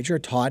early age are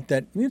taught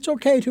that it's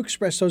okay to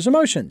express those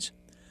emotions.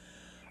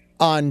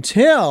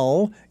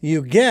 Until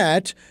you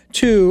get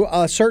to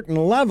a certain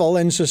level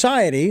in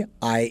society,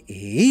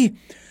 i.e.,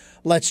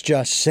 let's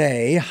just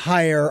say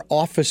higher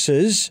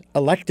offices,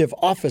 elective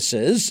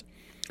offices,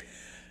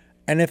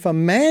 and if a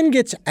man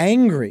gets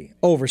angry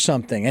over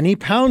something and he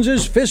pounds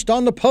his fist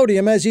on the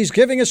podium as he's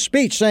giving a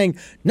speech saying,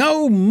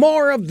 no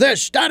more of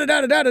this,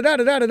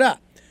 da-da-da-da-da-da-da-da-da,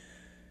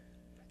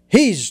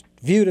 he's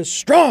viewed as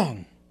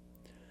strong,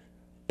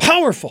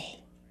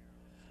 powerful,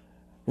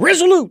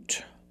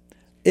 resolute.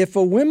 If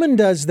a woman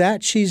does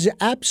that, she's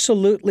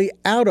absolutely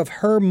out of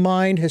her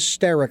mind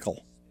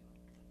hysterical.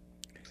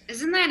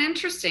 Isn't that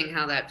interesting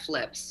how that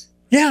flips?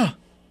 Yeah.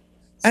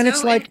 And So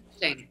it's like,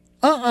 interesting.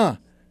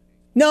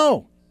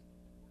 no.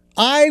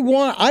 I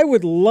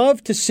would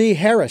love to see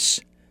Harris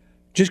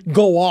just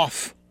go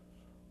off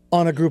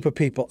on a group of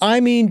people. I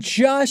mean,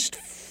 just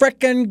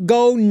frickin'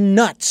 go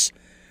nuts.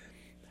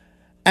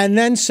 And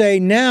then say,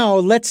 now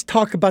let's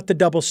talk about the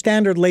double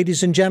standard,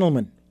 ladies and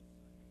gentlemen.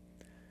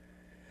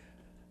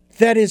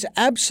 That is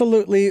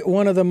absolutely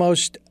one of the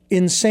most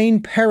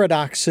insane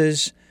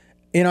paradoxes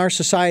in our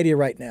society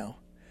right now,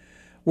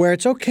 where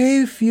it's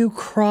okay if you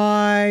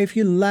cry, if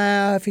you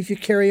laugh, if you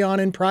carry on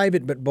in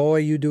private, but boy,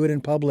 you do it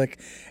in public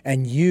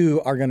and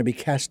you are going to be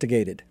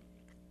castigated.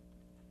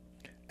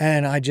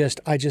 And I just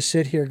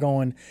sit here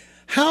going,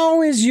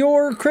 how is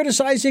your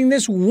criticizing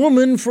this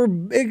woman for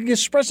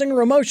expressing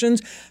her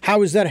emotions?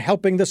 How is that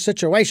helping the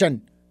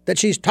situation that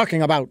she's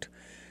talking about?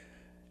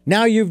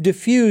 Now you've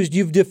diffused,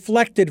 you've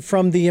deflected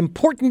from the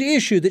important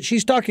issue that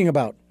she's talking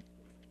about.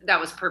 That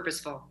was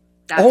purposeful.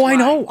 That's Oh, why.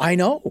 I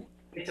know.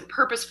 It's a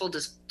purposeful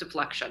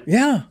deflection.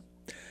 Yeah.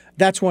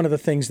 That's one of the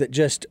things that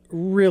just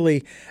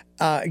really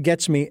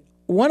gets me.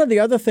 One of the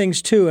other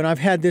things, too, and I've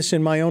had this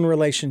in my own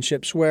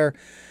relationships where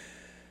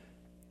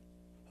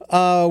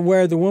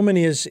the woman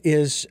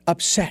is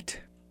upset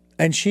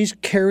and she's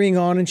carrying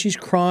on and she's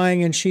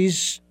crying and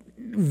she's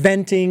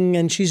venting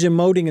and she's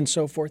emoting and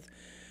so forth.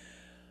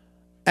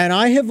 And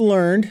I have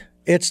learned,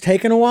 it's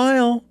taken a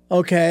while,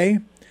 okay,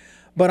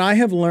 but I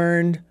have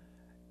learned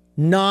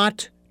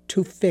not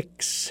to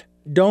fix.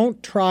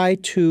 Don't try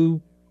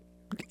to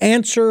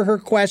answer her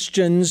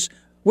questions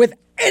with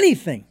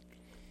anything.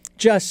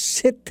 Just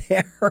sit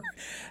there,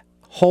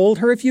 hold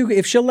her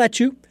if she'll let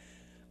you,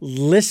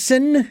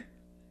 listen,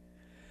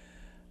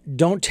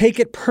 don't take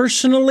it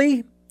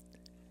personally,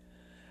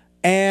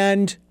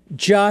 and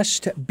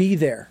just be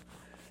there.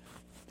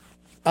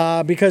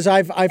 Because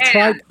I've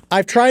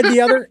tried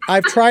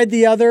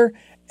the other,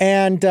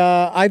 and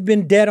I've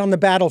been dead on the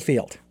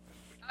battlefield.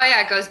 Oh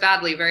yeah, it goes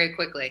badly very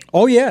quickly.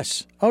 Oh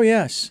yes.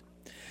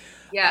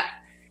 Yeah.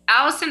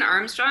 Allison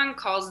Armstrong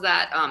calls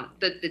that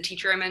the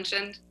teacher I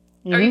mentioned.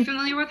 Are you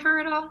familiar with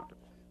her at all?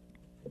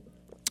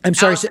 I'm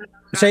sorry. Allison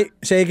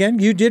Say again.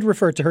 You did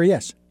refer to her,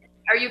 yes.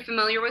 Are you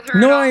familiar with her?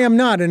 No, at all? I am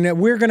not, and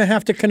we're going to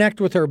have to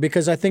connect with her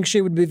because I think she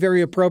would be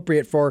very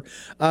appropriate for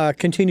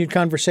continued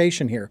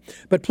conversation here.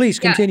 But please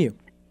continue.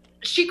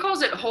 She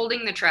calls it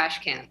holding the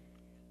trash can.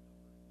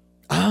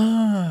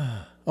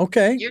 Ah,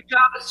 okay. Your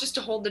job is just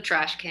to hold the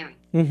trash can,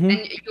 and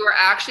you are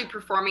actually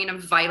performing a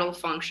vital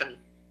function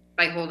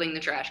by holding the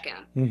trash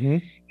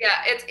can.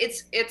 Yeah,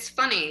 it's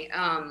funny.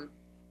 How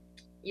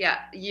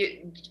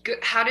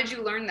did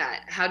you learn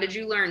that? How did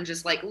you learn?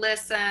 Just like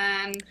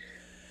listen,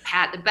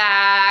 pat the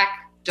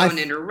back, don't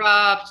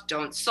interrupt,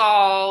 don't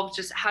solve.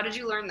 Just how did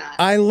you learn that?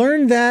 I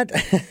learned that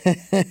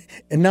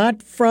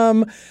not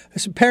from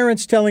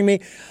parents telling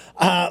me,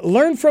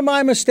 learn from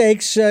my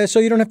mistakes so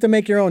you don't have to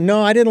make your own.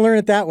 No, I didn't learn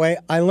it that way.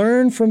 I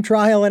learned from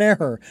trial and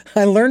error.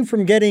 I learned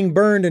from getting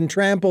burned and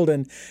trampled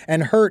and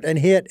hurt and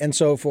hit and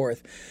so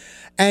forth.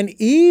 And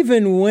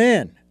even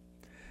when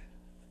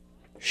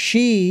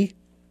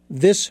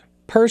this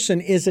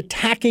person is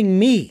attacking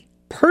me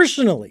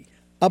personally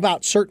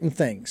about certain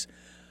things,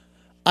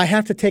 I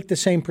have to take the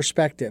same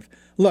perspective.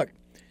 Look,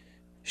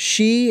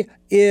 she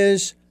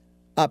is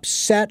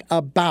upset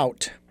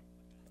about,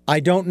 I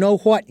don't know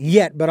what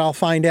yet, but I'll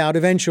find out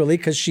eventually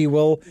because she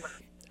will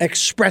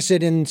express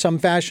it in some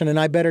fashion, and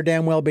I better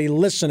damn well be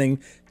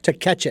listening to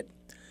catch it.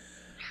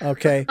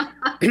 Okay?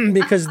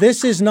 Because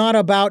this is not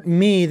about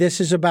me, this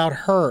is about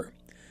her.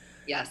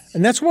 Yes.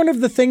 And that's one of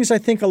the things I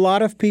think a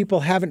lot of people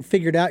haven't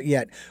figured out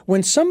yet.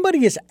 When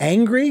somebody is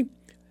angry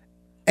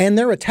and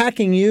they're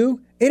attacking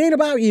you, it ain't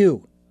about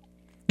you.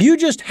 You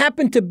just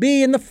happen to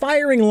be in the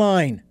firing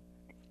line.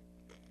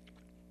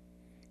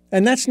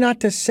 And that's not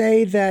to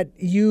say that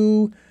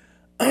you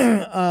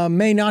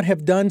may not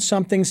have done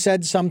something,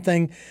 said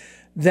something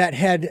that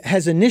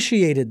has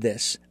initiated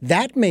this.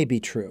 That may be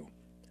true.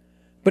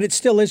 But it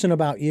still isn't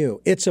about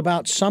you. It's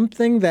about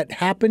something that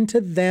happened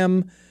to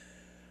them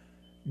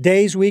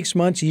days, weeks,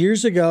 months,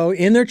 years ago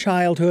in their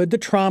childhood, the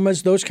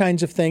traumas, those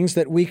kinds of things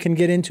that we can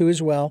get into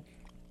as well,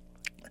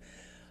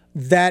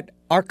 that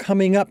are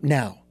coming up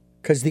now.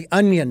 Because the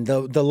onion,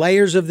 the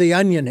layers of the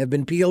onion have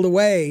been peeled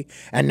away,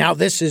 and now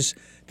this is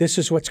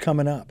what's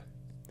coming up.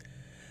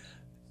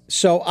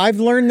 So I've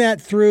learned that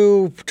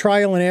through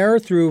trial and error,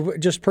 through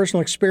just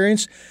personal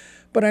experience,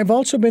 but I've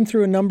also been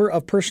through a number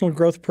of personal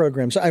growth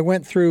programs. I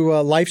went through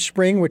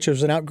LifeSpring, which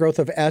was an outgrowth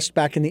of EST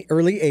back in the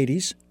early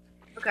 80s.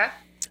 Okay.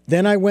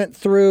 Then I went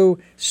through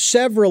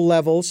several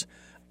levels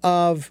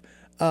of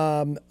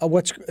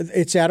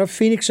it's out of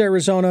Phoenix,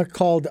 Arizona,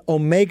 called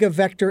Omega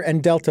Vector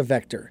and Delta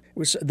Vector. It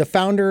was the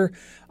founder,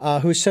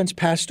 who's since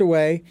passed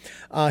away.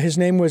 His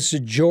name was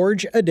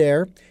George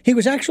Adair. He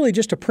was actually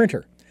just a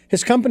printer.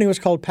 His company was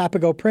called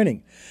Papago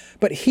Printing,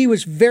 but he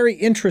was very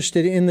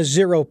interested in the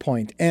 0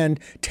 point and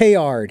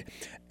Teilhard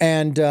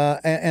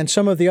and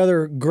some of the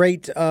other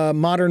great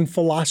modern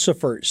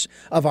philosophers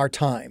of our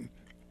time.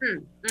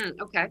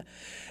 Okay.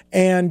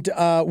 And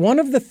one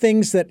of the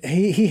things that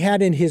he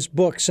had in his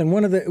books, and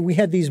we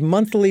had these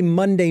monthly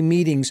Monday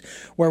meetings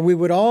where we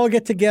would all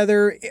get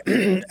together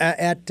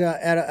at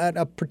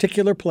a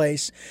particular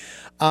place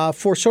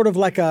for sort of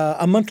like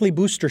a monthly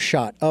booster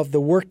shot of the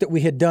work that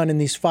we had done in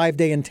these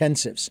 5-day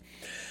intensives.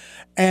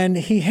 And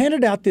he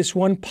handed out this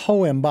one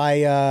poem by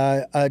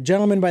a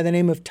gentleman by the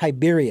name of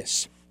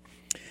Tiberius.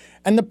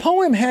 And the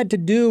poem had to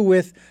do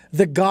with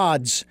the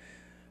gods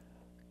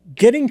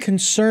getting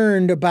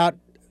concerned about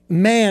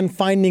man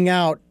finding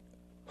out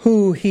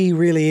who he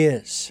really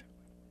is.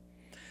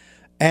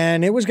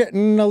 And it was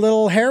getting a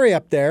little hairy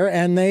up there,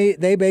 and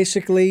they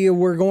basically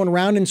were going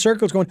around in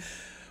circles going,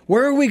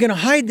 where are we going to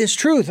hide this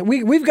truth?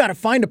 We've got to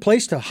find a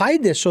place to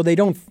hide this so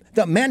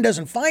the man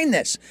doesn't find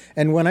this.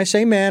 And when I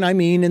say man, I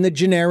mean in the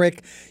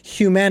generic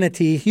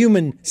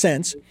human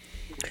sense.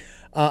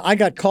 I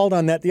got called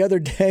on that the other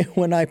day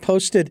when I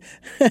posted.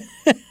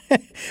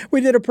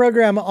 We did a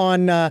program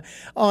on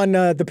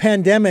the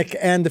pandemic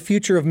and the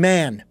future of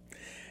man.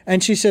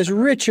 And she says,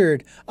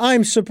 Richard,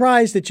 I'm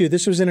surprised at you.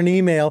 This was in an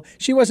email.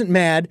 She wasn't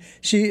mad.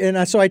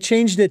 So I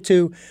changed it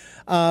to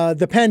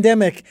the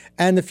pandemic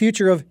and the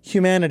future of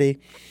humanity.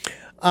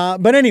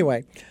 But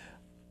anyway,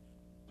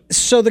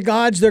 so the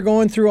gods, they're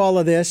going through all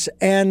of this,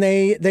 and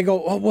they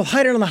go, oh, we'll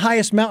hide it on the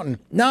highest mountain.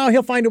 No,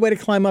 he'll find a way to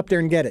climb up there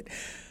and get it.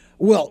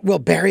 We'll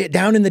bury it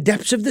down in the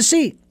depths of the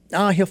sea.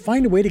 He'll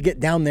find a way to get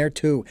down there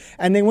too.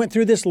 And they went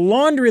through this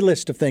laundry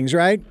list of things,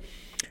 right?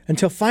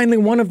 Until finally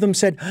one of them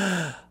said,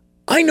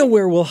 I know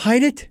where we'll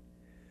hide it.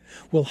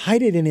 We'll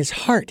hide it in his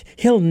heart.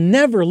 He'll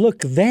never look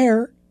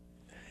there.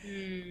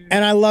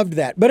 And I loved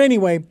that. But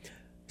anyway,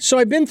 so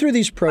I've been through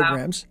these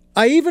programs.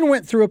 Wow. I even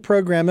went through a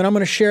program, and I'm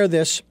going to share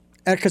this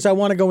because I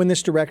want to go in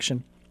this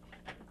direction.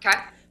 Okay.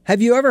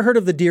 Have you ever heard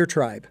of the Deer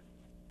Tribe?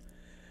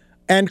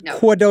 And No.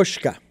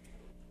 Quadoshka?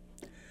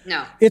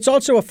 No. It's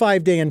also a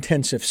 5-day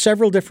intensive,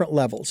 several different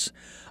levels.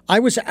 I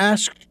was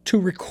asked to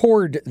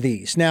record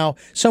these. Now,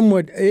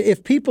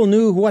 if people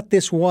knew what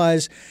this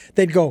was,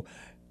 they'd go,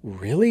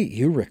 really?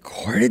 You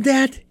recorded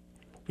that?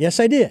 Yes,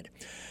 I did.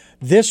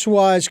 This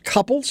was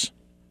couples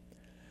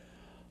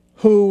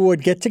who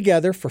would get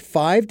together for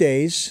 5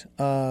 days,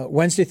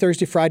 Wednesday,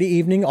 Thursday, Friday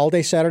evening, all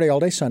day Saturday, all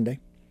day Sunday.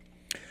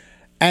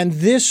 And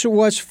this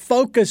was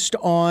focused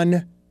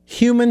on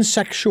human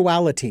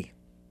sexuality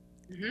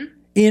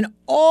in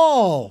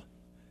all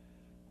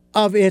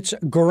of its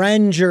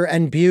grandeur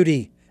and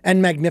beauty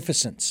and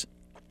magnificence.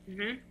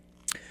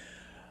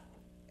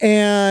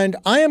 And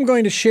I am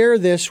going to share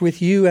this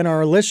with you and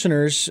our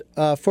listeners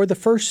for the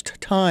first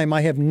time.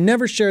 I have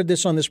never shared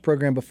this on this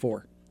program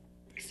before.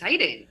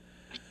 Exciting.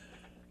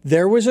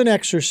 There was an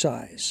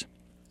exercise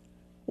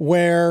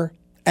where,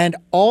 and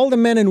all the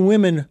men and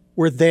women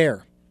were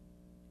there,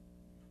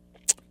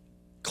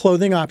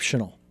 clothing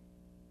optional.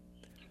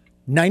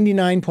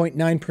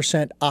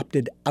 99.9%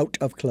 opted out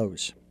of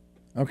clothes.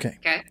 Okay.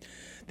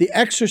 The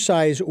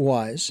exercise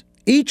was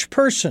each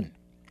person,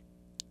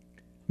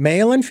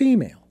 male and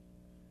female,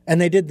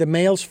 and they did the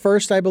males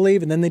first, I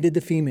believe, and then they did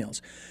the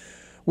females,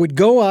 would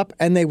go up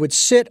and they would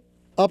sit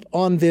up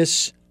on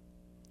this,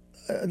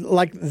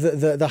 like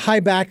the high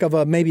back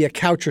of maybe a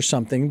couch or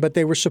something, but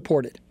they were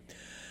supported.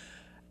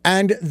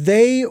 And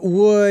they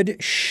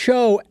would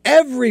show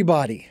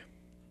everybody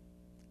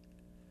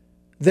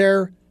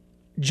their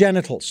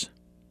genitals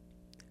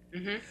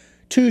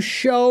to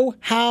show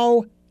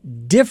how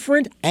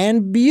different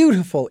and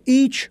beautiful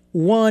each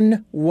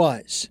one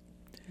was.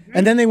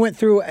 And then they went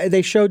through,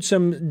 they showed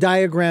some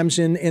diagrams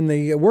in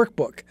the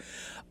workbook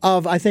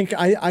of, I think,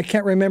 I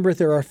can't remember if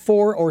there are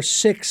 4 or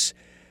 6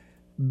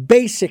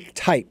 basic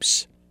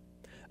types.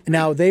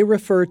 Now, they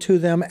refer to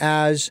them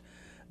as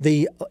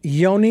the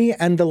yoni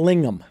and the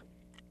lingam,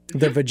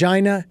 the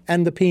vagina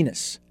and the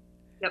penis.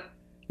 Yep.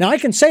 Now, I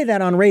can say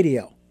that on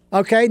radio,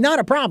 okay? Not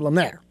a problem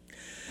there.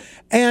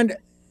 And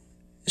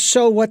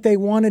so what they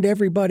wanted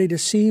everybody to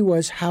see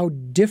was how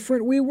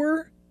different we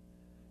were,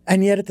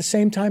 and yet at the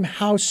same time,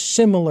 how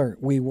similar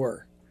we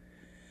were.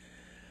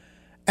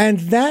 And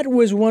that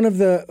was one of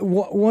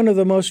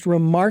the most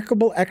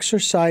remarkable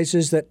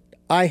exercises that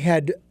I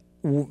had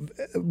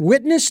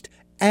witnessed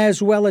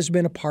as well as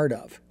been a part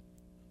of.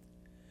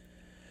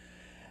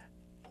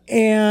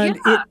 And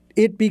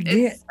it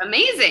began. It's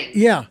amazing.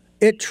 Yeah,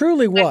 it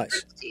truly was.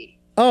 Diversity.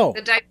 Oh,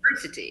 The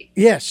diversity.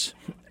 yes.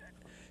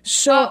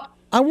 So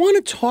I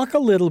want to talk a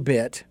little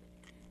bit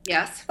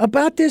Yes.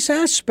 about this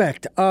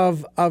aspect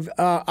of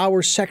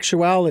our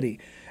sexuality.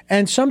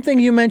 And something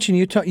you mentioned,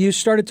 you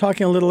started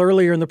talking a little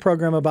earlier in the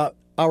program about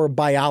our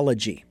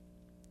biology.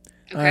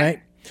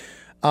 Okay.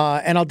 All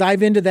right. And I'll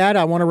dive into that.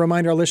 I want to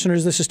remind our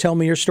listeners, this is Tell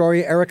Me Your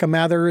Story. Erica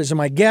Mather is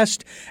my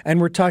guest, and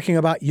we're talking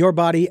about Your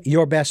Body,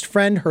 Your Best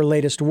Friend, her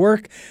latest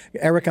work,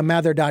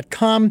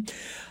 ericamather.com.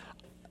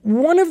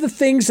 One of the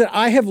things that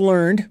I have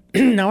learned,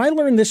 now I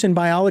learned this in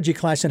biology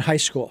class in high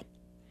school.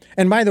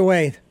 And by the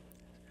way,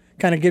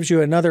 kind of gives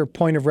you another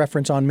point of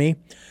reference on me.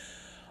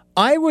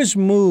 I was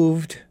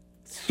moved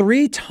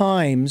 3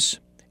 times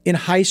in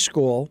high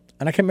school,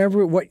 and I can't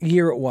remember what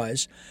year it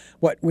was,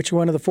 which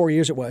one of the 4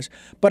 years it was,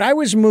 but I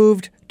was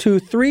moved to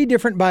 3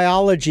 different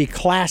biology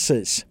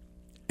classes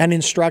and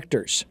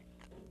instructors.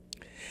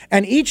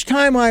 And each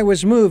time I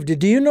was moved,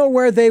 do you know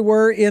where they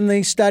were in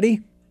the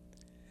study?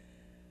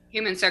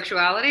 Human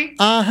sexuality?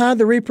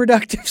 The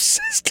reproductive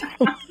system.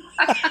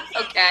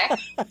 Okay.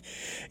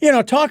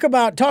 Talk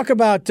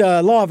about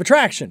law of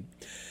attraction.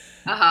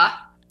 Uh-huh.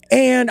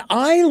 And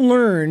I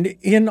learned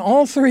in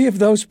all 3 of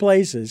those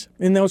places,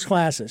 in those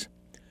classes,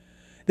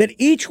 that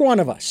each one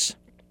of us,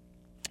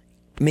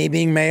 me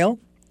being male,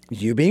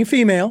 you being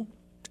female,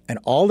 and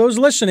all those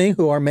listening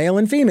who are male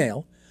and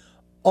female,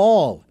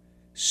 all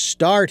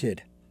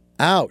started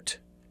out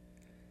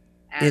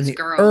in the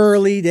girls.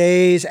 early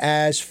days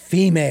as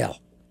female.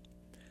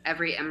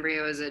 Every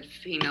embryo is a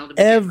female to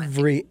begin with.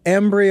 Every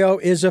embryo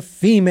is a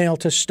female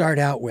to start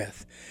out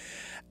with.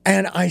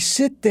 And I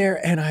sit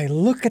there and I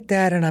look at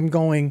that and I'm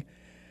going,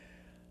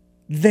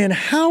 then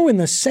how in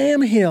the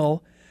Sam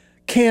Hill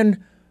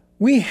can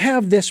we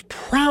have this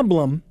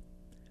problem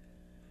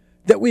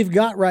that we've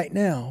got right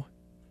now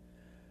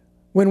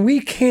when we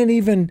can't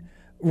even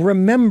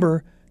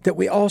remember that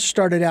we all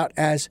started out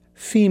as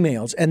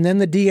females, and then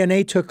the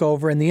DNA took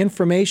over and the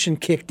information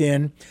kicked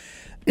in,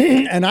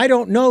 and I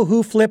don't know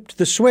who flipped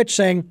the switch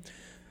saying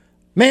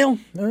male,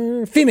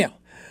 female,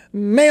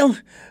 male,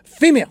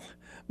 female,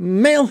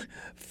 male,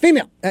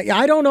 female.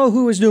 I don't know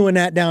who was doing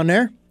that down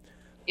there.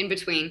 In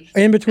between.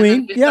 Yeah. In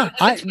between.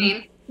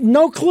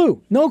 No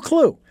clue.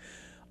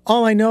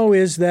 All I know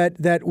is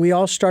that we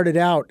all started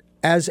out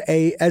as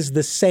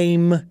the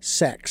same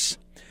sex.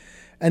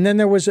 And then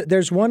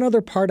there's one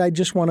other part I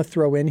just want to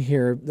throw in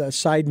here, a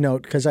side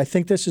note, because I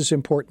think this is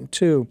important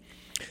too.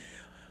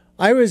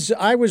 I learned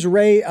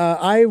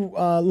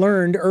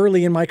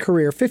early in my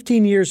career,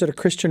 15 years at a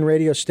Christian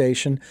radio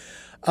station,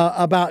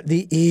 about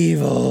the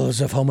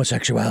evils of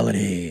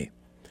homosexuality.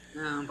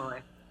 Oh boy.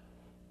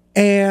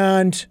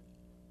 And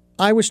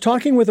I was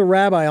talking with a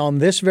rabbi on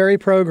this very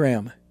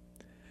program,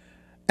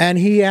 and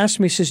he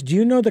asked me, says, do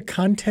you know the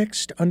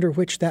context under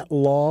which that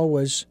law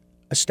was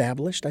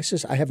established? I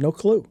says, I have no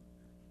clue.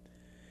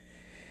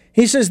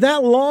 He says,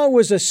 that law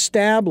was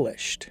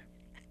established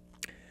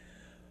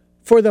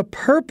for the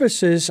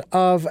purposes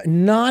of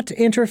not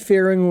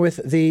interfering with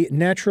the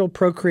natural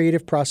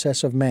procreative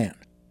process of man.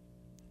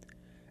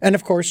 And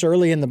of course,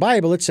 early in the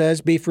Bible, it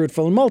says, be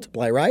fruitful and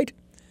multiply, right?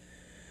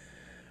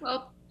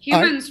 Well,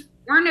 humans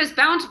weren't as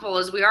bountiful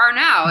as we are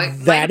now. It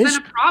might have been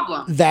a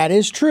problem. That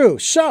is true.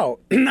 So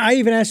I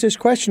even asked this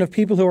question of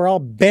people who are all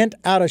bent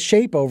out of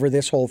shape over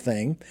this whole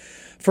thing.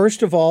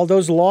 First of all,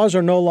 those laws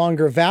are no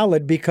longer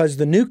valid because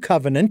the new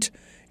covenant,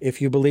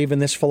 if you believe in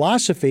this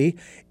philosophy,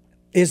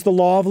 is the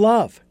law of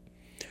love.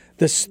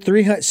 The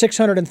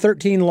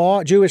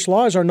 613 Jewish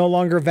laws are no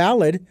longer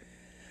valid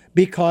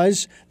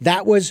because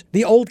that was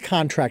the old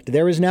contract.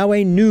 There is now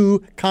a new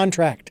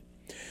contract.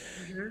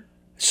 Mm-hmm.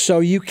 So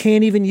you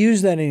can't even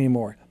use that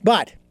anymore.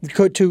 But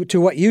to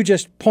what you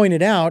just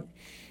pointed out,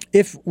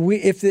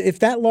 if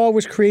that law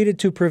was created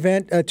to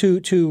prevent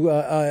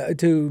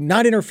to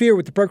not interfere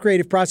with the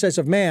procreative process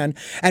of man,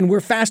 and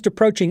we're fast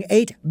approaching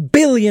 8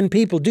 billion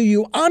people, do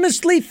you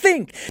honestly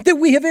think that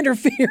we have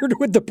interfered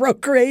with the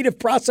procreative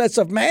process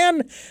of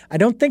man? I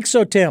don't think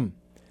so, Tim.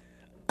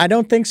 I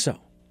don't think so.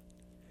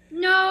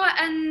 No,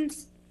 and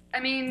I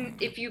mean,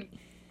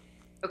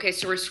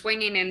 so we're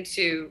swinging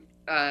into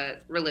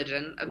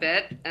religion a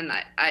bit, and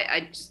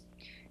I just,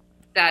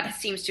 that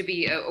seems to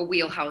be a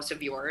wheelhouse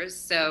of yours.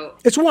 So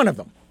it's one of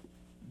them.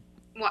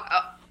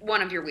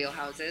 One of your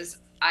wheelhouses.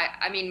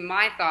 I mean,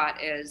 my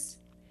thought is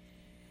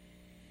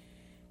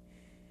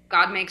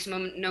God makes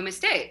no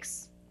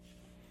mistakes.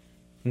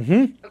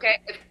 Mm-hmm. Okay,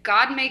 if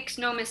God makes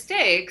no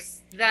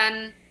mistakes,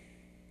 then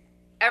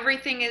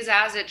everything is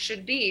as it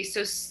should be.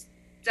 So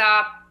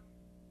stop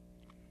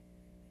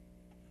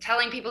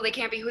telling people they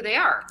can't be who they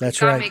are. That's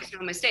God right. God makes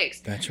no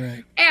mistakes. That's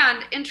right.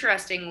 And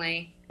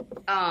interestingly,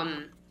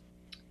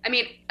 I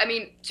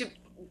mean,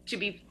 to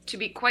be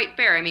quite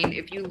fair, I mean,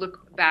 if you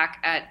look back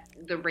at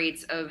the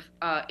rates of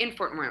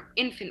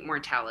infant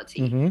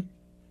mortality, mm-hmm.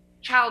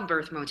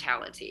 childbirth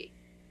mortality.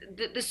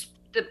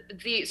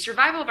 The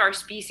survival of our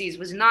species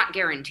was not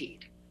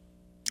guaranteed.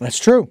 That's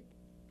true.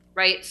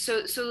 Right?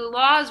 So the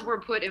laws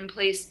were put in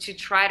place to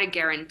try to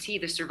guarantee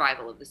the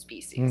survival of the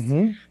species.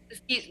 Mm-hmm.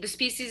 The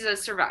species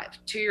has survived.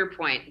 To your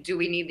point, do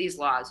we need these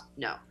laws?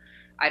 No,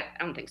 I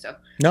don't think so.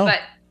 No.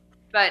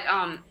 But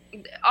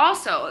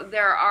also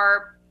there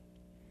are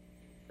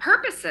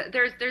purposes.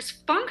 There's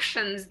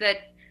functions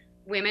that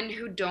women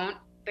who don't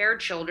bear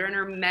children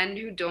or men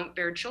who don't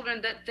bear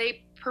children that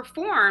they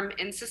perform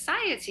in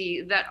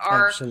society that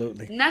are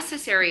Absolutely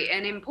necessary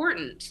and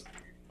important.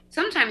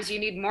 Sometimes you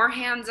need more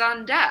hands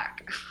on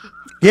deck.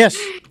 Yes.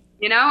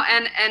 You know,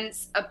 and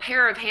a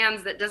pair of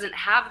hands that doesn't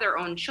have their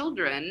own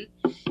children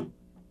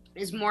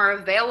is more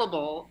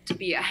available to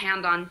be a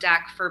hand on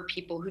deck for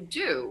people who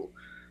do,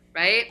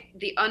 right?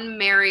 The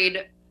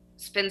unmarried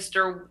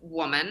spinster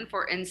woman,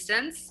 for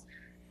instance,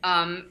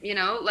 you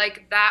know,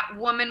 like that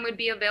woman would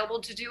be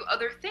available to do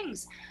other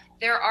things.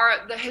 There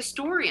are the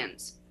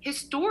historians.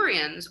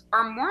 Historians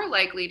are more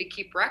likely to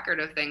keep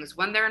record of things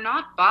when they're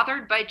not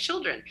bothered by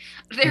children.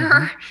 There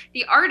are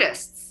the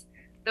artists.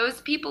 Those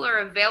people are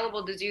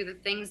available to do the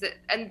things that,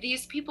 and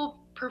these people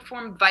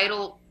perform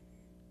vital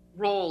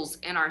roles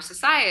in our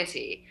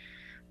society.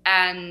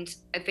 And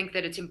I think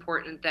that it's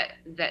important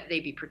that they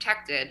be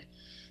protected.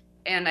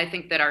 And I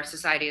think that our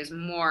society is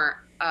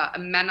more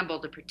amenable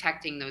to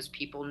protecting those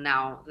people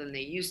now than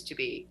they used to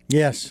be.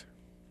 Yes.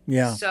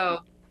 Yeah. So,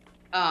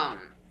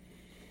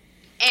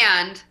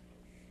 and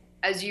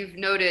as you've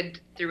noted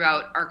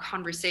throughout our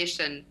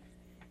conversation,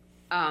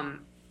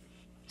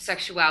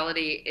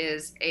 sexuality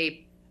is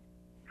a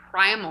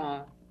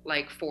primal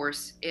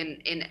force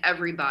in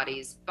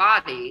everybody's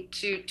body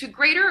to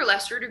greater or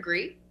lesser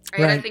degree.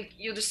 Right? I think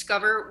you'll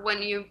discover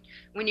when you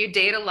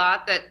date a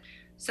lot that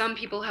some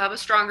people have a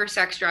stronger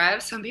sex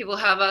drive, some people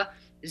have a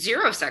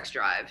zero sex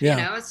drive. Yeah.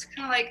 You know, it's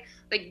kind of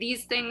like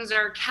these things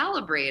are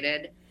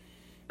calibrated,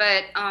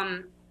 but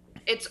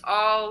it's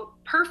all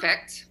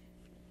perfect,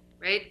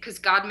 right? Because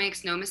God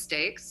makes no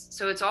mistakes,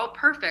 so it's all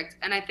perfect.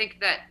 And I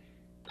think that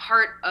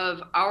part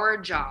of our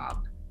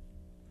job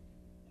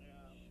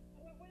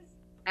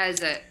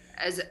as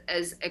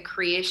a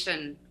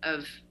creation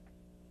of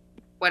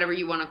whatever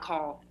you want to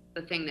call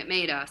the thing that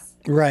made us,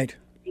 right,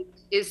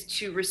 is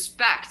to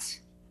respect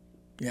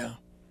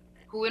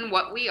who and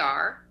what we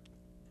are.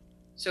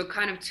 So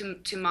kind of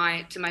to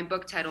my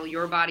book title,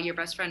 Your Body, Your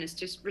Best Friend, is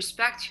to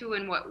respect who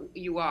and what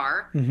you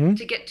are,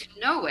 to get to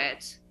know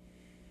it,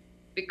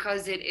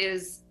 because it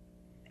is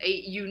a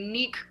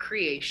unique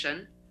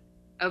creation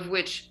of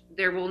which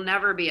there will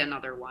never be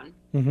another one.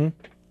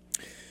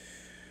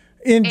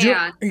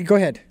 Go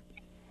ahead.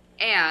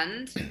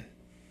 And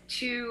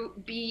to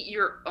be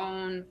your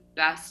own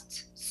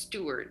best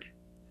steward,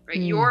 right?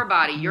 Your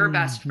body, your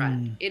best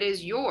friend. It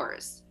is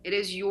yours. It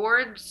is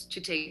yours to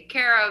take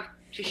care of,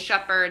 to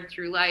shepherd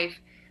through life,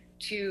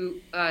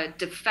 to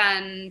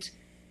defend,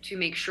 to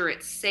make sure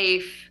it's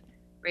safe,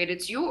 right?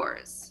 It's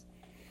yours.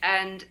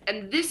 And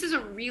this is a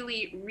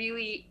really,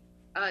 really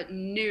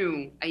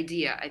new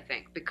idea, I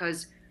think,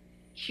 because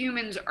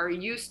humans are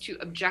used to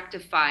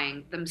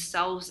objectifying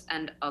themselves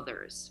and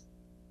others,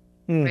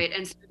 right?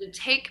 And so to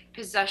take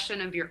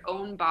possession of your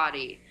own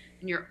body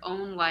and your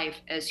own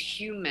life as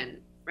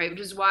human, right?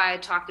 Which is why I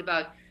talked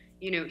about,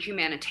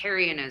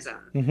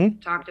 humanitarianism,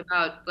 talked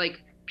about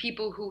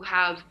people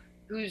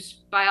whose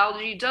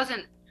biology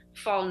doesn't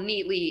fall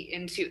neatly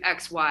into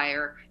XY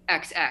or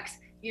XX.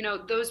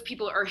 Those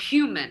people are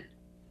human,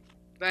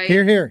 right?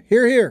 Hear, hear,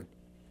 hear, hear.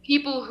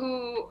 People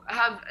who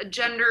have a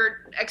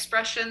gender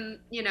expression,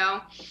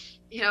 little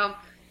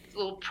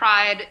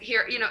pride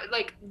here,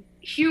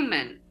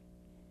 human.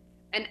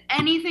 And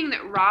anything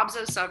that robs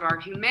us of our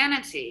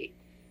humanity,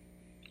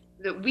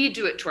 that we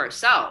do it to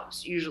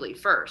ourselves, usually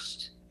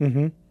first.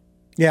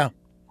 Yeah.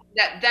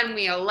 That then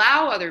we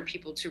allow other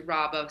people to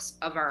rob us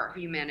of our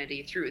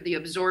humanity through the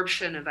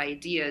absorption of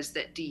ideas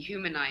that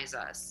dehumanize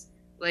us.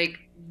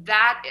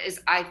 That is,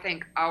 I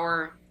think,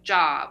 our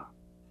job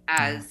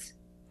as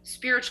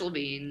spiritual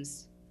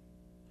beings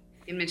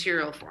in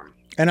material form.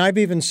 And I've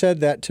even said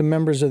that to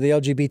members of the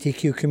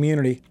LGBTQ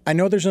community. I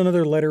know there's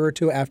another letter or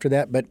two after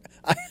that, but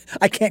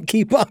I can't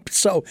keep up.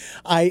 So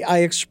I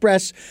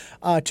express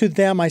to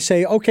them, I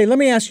say, okay, let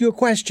me ask you a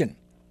question.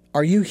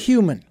 Are you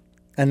human?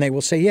 And they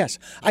will say yes.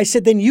 I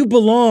said, then you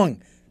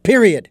belong,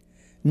 period.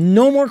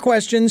 No more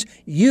questions.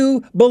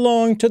 You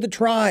belong to the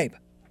tribe.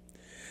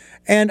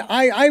 And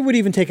I would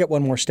even take it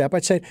one more step.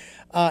 I'd say,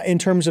 in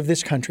terms of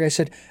this country, I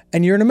said,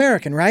 and you're an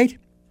American, right?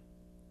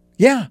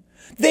 Yeah.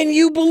 Then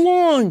you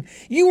belong.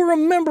 You are a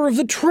member of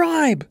the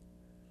tribe.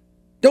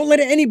 Don't let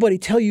anybody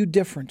tell you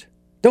different.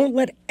 Don't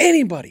let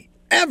anybody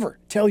ever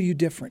tell you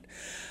different.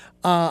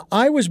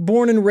 I was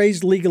born and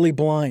raised legally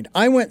blind.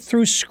 I went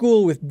through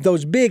school with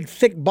those big,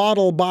 thick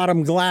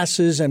bottle-bottom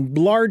glasses and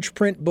large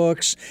print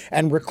books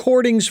and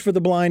recordings for the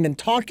blind and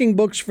talking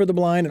books for the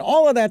blind and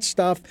all of that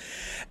stuff,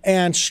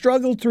 and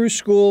struggled through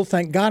school.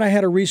 Thank God I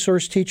had a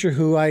resource teacher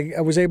who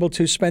I was able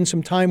to spend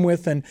some time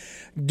with and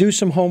do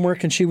some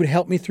homework, and she would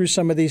help me through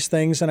some of these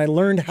things, and I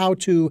learned how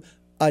to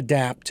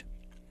adapt.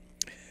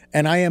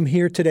 And I am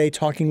here today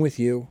talking with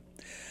you.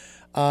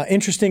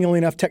 Interestingly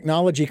enough,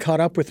 technology caught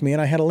up with me,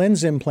 and I had a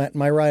lens implant in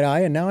my right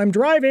eye, and now I'm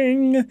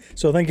driving.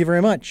 So thank you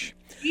very much.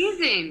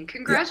 Amazing.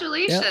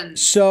 Congratulations. Yeah.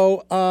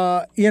 So,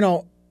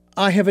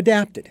 I have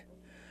adapted.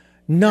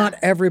 Not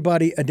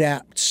everybody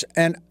adapts.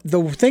 And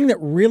the thing that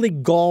really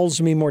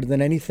galls me more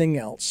than anything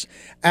else,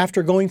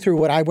 after going through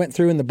what I went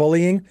through in the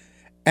bullying,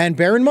 and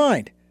bear in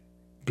mind,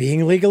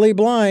 being legally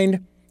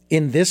blind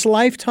in this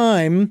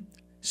lifetime,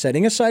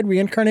 setting aside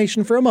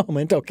reincarnation for a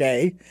moment,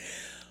 okay,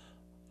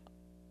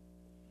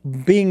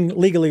 being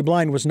legally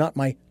blind was not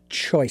my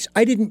choice.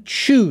 I didn't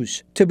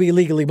choose to be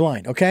legally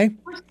blind, okay?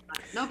 Of course not.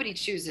 Nobody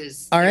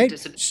chooses All right.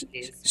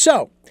 disabilities.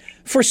 So,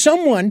 for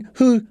someone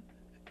who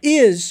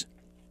is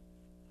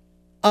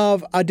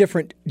of a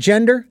different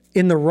gender,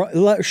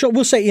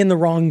 we'll say in the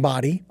wrong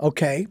body,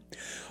 okay,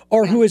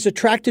 or who is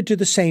attracted to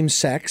the same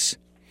sex,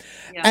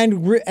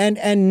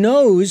 and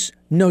knows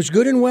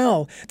good and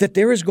well that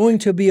there is going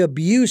to be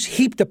abuse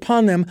heaped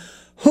upon them,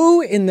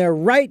 who in their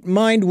right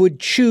mind would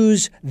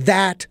choose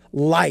that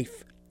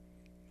life?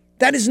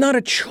 That is not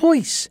a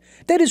choice.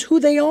 That is who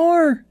they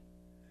are.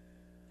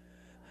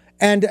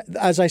 And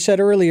as I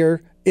said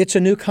earlier, it's a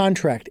new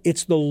contract.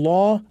 It's the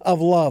law of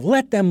love.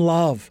 Let them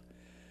love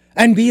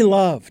and be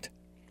loved.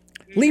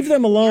 Leave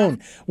them alone.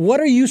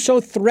 What are you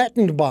so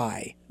threatened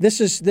by?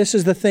 This is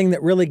the thing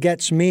that really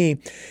gets me.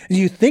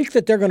 You think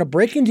that they're going to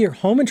break into your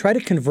home and try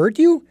to convert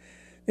you?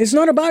 It's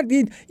not about,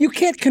 you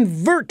can't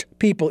convert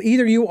people.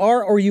 Either you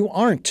are or you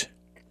aren't.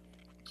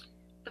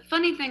 The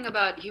funny thing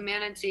about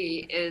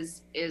humanity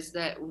is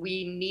that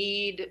we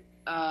need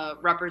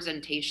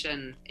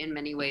representation in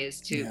many ways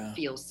to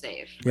feel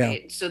safe,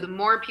 right? So the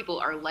more people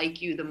are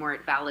like you, the more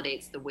it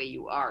validates the way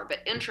you are. But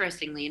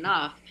interestingly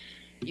enough,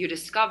 you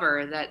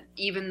discover that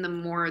even the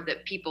more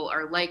that people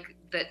are like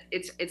that,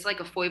 it's like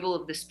a foible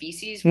of the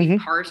species. We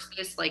parse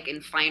this like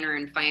in finer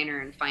and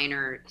finer and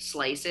finer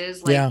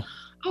slices. Like,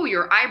 oh,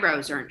 your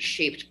eyebrows aren't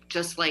shaped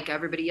just like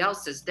everybody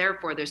else's.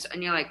 Therefore,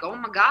 and you're like, oh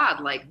my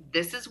God, like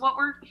this is what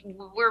we're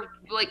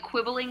like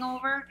quibbling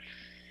over.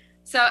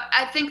 So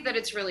I think that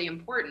it's really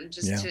important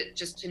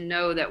just to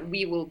know that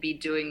we will be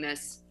doing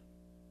this.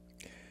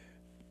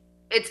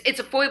 It's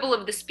a foible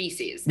of the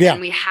species,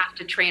 and we have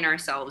to train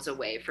ourselves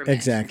away from it.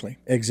 Exactly.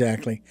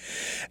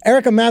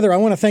 Erica Mather, I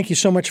want to thank you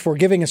so much for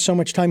giving us so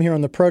much time here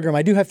on the program.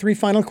 I do have 3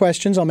 final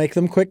questions. I'll make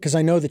them quick because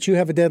I know that you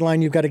have a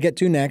deadline you've got to get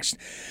to next.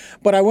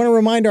 But I want to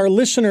remind our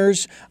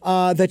listeners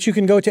that you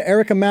can go to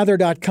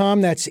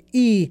ericamather.com. That's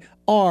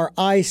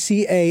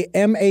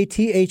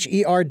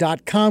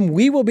ERICAMATHER.com.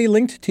 We will be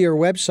linked to your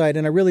website,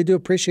 and I really do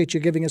appreciate you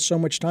giving us so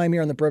much time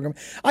here on the program.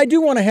 I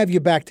do want to have you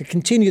back to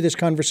continue this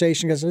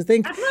conversation because I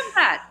think I'd love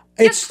that.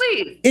 Yes,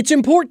 please. It's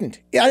important.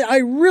 I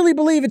really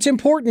believe it's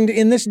important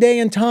in this day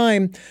and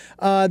time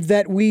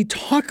that we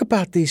talk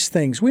about these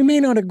things. We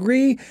may not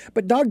agree,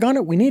 but doggone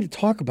it, we need to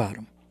talk about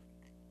them.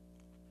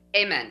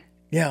 Amen.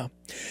 Yeah.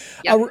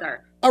 Yes,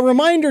 sir. A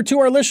reminder to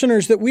our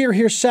listeners that we are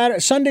here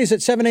Sundays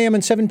at 7 a.m.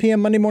 and 7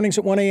 p.m., Monday mornings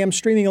at 1 a.m.,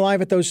 streaming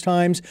live at those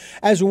times,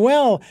 as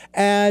well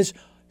as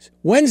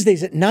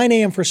Wednesdays at 9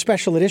 a.m. for a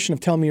special edition of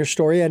Tell Me Your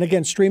Story. And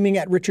again, streaming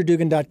at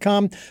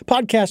richarddugan.com.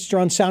 Podcasts are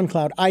on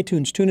SoundCloud,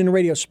 iTunes, TuneIn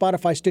Radio,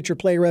 Spotify, Stitcher,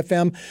 Player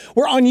FM.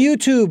 We're on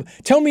YouTube.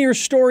 Tell Me Your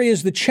Story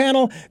is the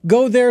channel.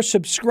 Go there,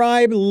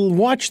 subscribe,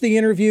 watch the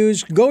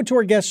interviews, go to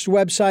our guests'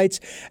 websites,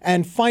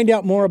 and find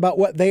out more about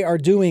what they are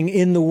doing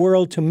in the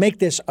world to make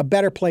this a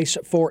better place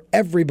for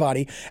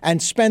everybody.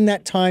 And spend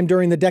that time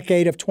during the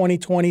decade of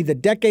 2020, the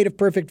decade of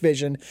perfect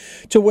vision,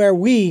 to where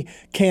we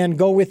can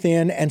go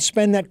within and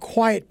spend that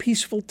quiet,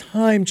 peaceful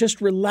time,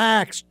 just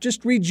relax,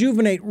 just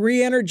rejuvenate,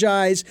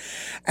 re-energize,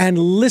 and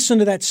listen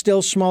to that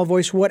still small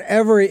voice,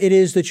 whatever it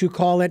is that you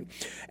call it,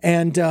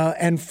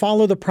 and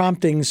follow the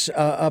promptings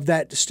of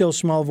that still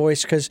small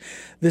voice, because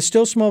the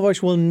still small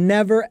voice will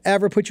never,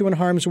 ever put you in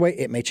harm's way.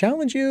 It may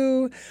challenge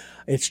you.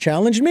 It's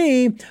challenged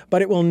me,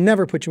 but it will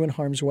never put you in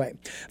harm's way.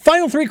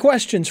 Final 3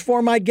 questions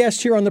for my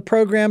guest here on the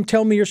program,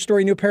 Tell Me Your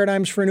Story, New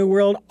Paradigms for a New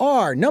World,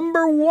 are,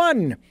 number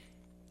 1,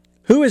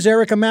 who is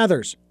Erica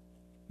Mather?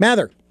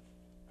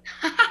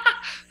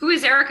 Who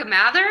is Erica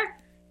Mather?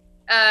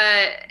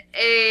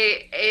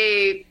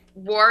 A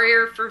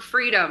warrior for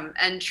freedom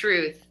and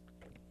truth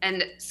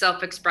and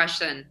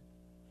self-expression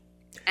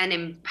and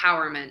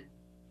empowerment.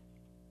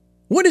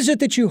 What is it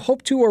that you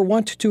hope to or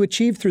want to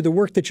achieve through the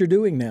work that you're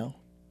doing now?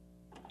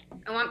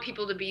 I want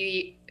people to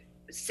be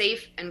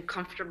safe and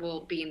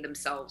comfortable being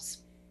themselves.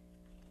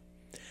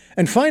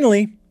 And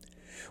finally,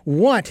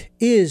 what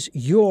is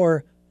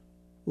your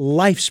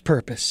life's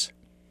purpose?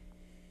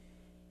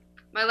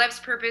 My life's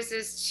purpose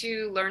is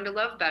to learn to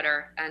love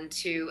better and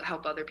to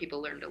help other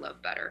people learn to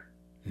love better.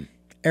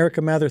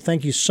 Erica Mather,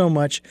 thank you so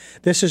much.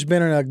 This has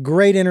been a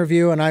great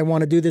interview, and I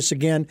want to do this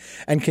again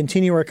and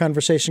continue our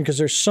conversation because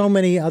there's so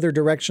many other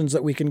directions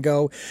that we can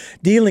go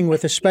dealing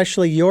with,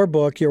 especially your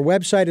book, your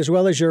website, as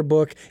well as your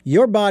book,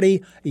 Your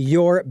Body,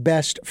 Your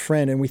Best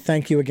Friend. And we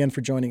thank you again for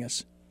joining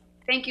us.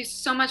 Thank you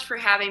so much for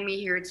having me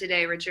here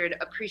today, Richard.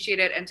 Appreciate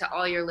it. And to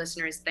all your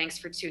listeners, thanks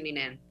for tuning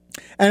in.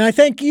 And I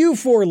thank you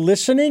for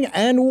listening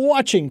and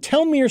watching.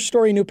 Tell me your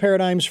story, New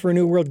Paradigms for a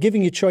New World,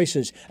 giving you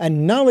choices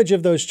and knowledge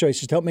of those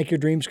choices to help make your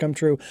dreams come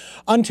true.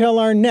 Until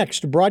our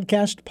next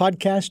broadcast,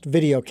 podcast,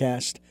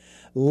 videocast,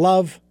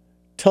 love,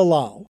 Talal.